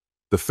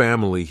 The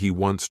family he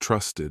once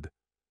trusted,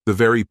 the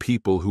very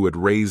people who had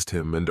raised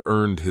him and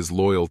earned his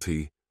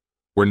loyalty,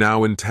 were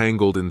now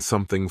entangled in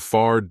something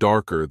far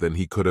darker than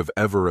he could have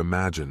ever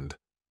imagined.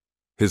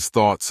 His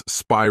thoughts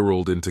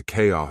spiraled into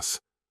chaos,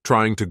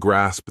 trying to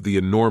grasp the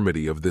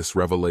enormity of this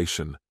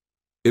revelation.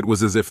 It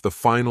was as if the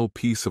final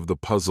piece of the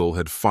puzzle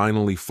had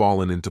finally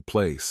fallen into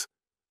place,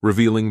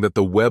 revealing that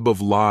the web of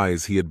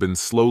lies he had been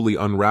slowly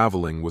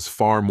unraveling was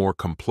far more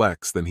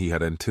complex than he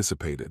had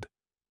anticipated.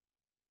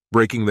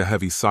 Breaking the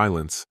heavy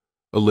silence,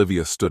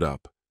 Olivia stood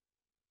up.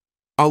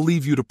 "I'll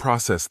leave you to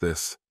process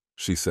this,"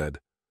 she said,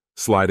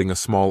 sliding a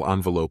small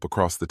envelope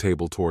across the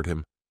table toward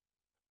him.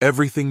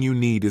 "Everything you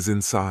need is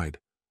inside.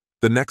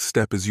 The next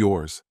step is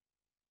yours."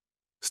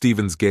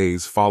 Stephen's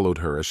gaze followed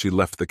her as she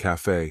left the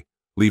cafe,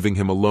 leaving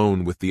him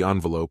alone with the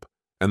envelope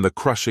and the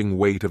crushing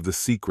weight of the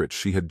secret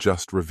she had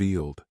just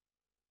revealed.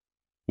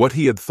 What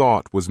he had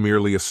thought was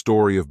merely a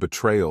story of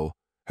betrayal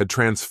had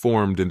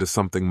transformed into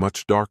something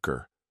much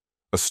darker,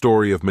 a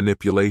story of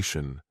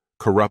manipulation,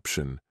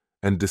 corruption,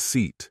 and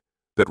deceit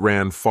that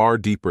ran far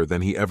deeper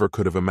than he ever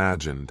could have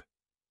imagined.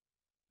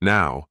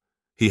 Now,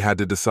 he had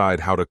to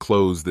decide how to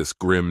close this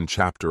grim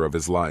chapter of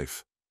his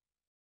life.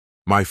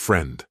 My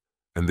friend,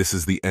 and this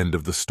is the end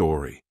of the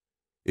story.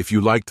 If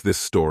you liked this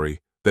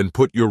story, then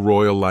put your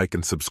royal like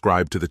and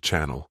subscribe to the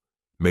channel.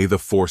 May the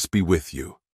Force be with you.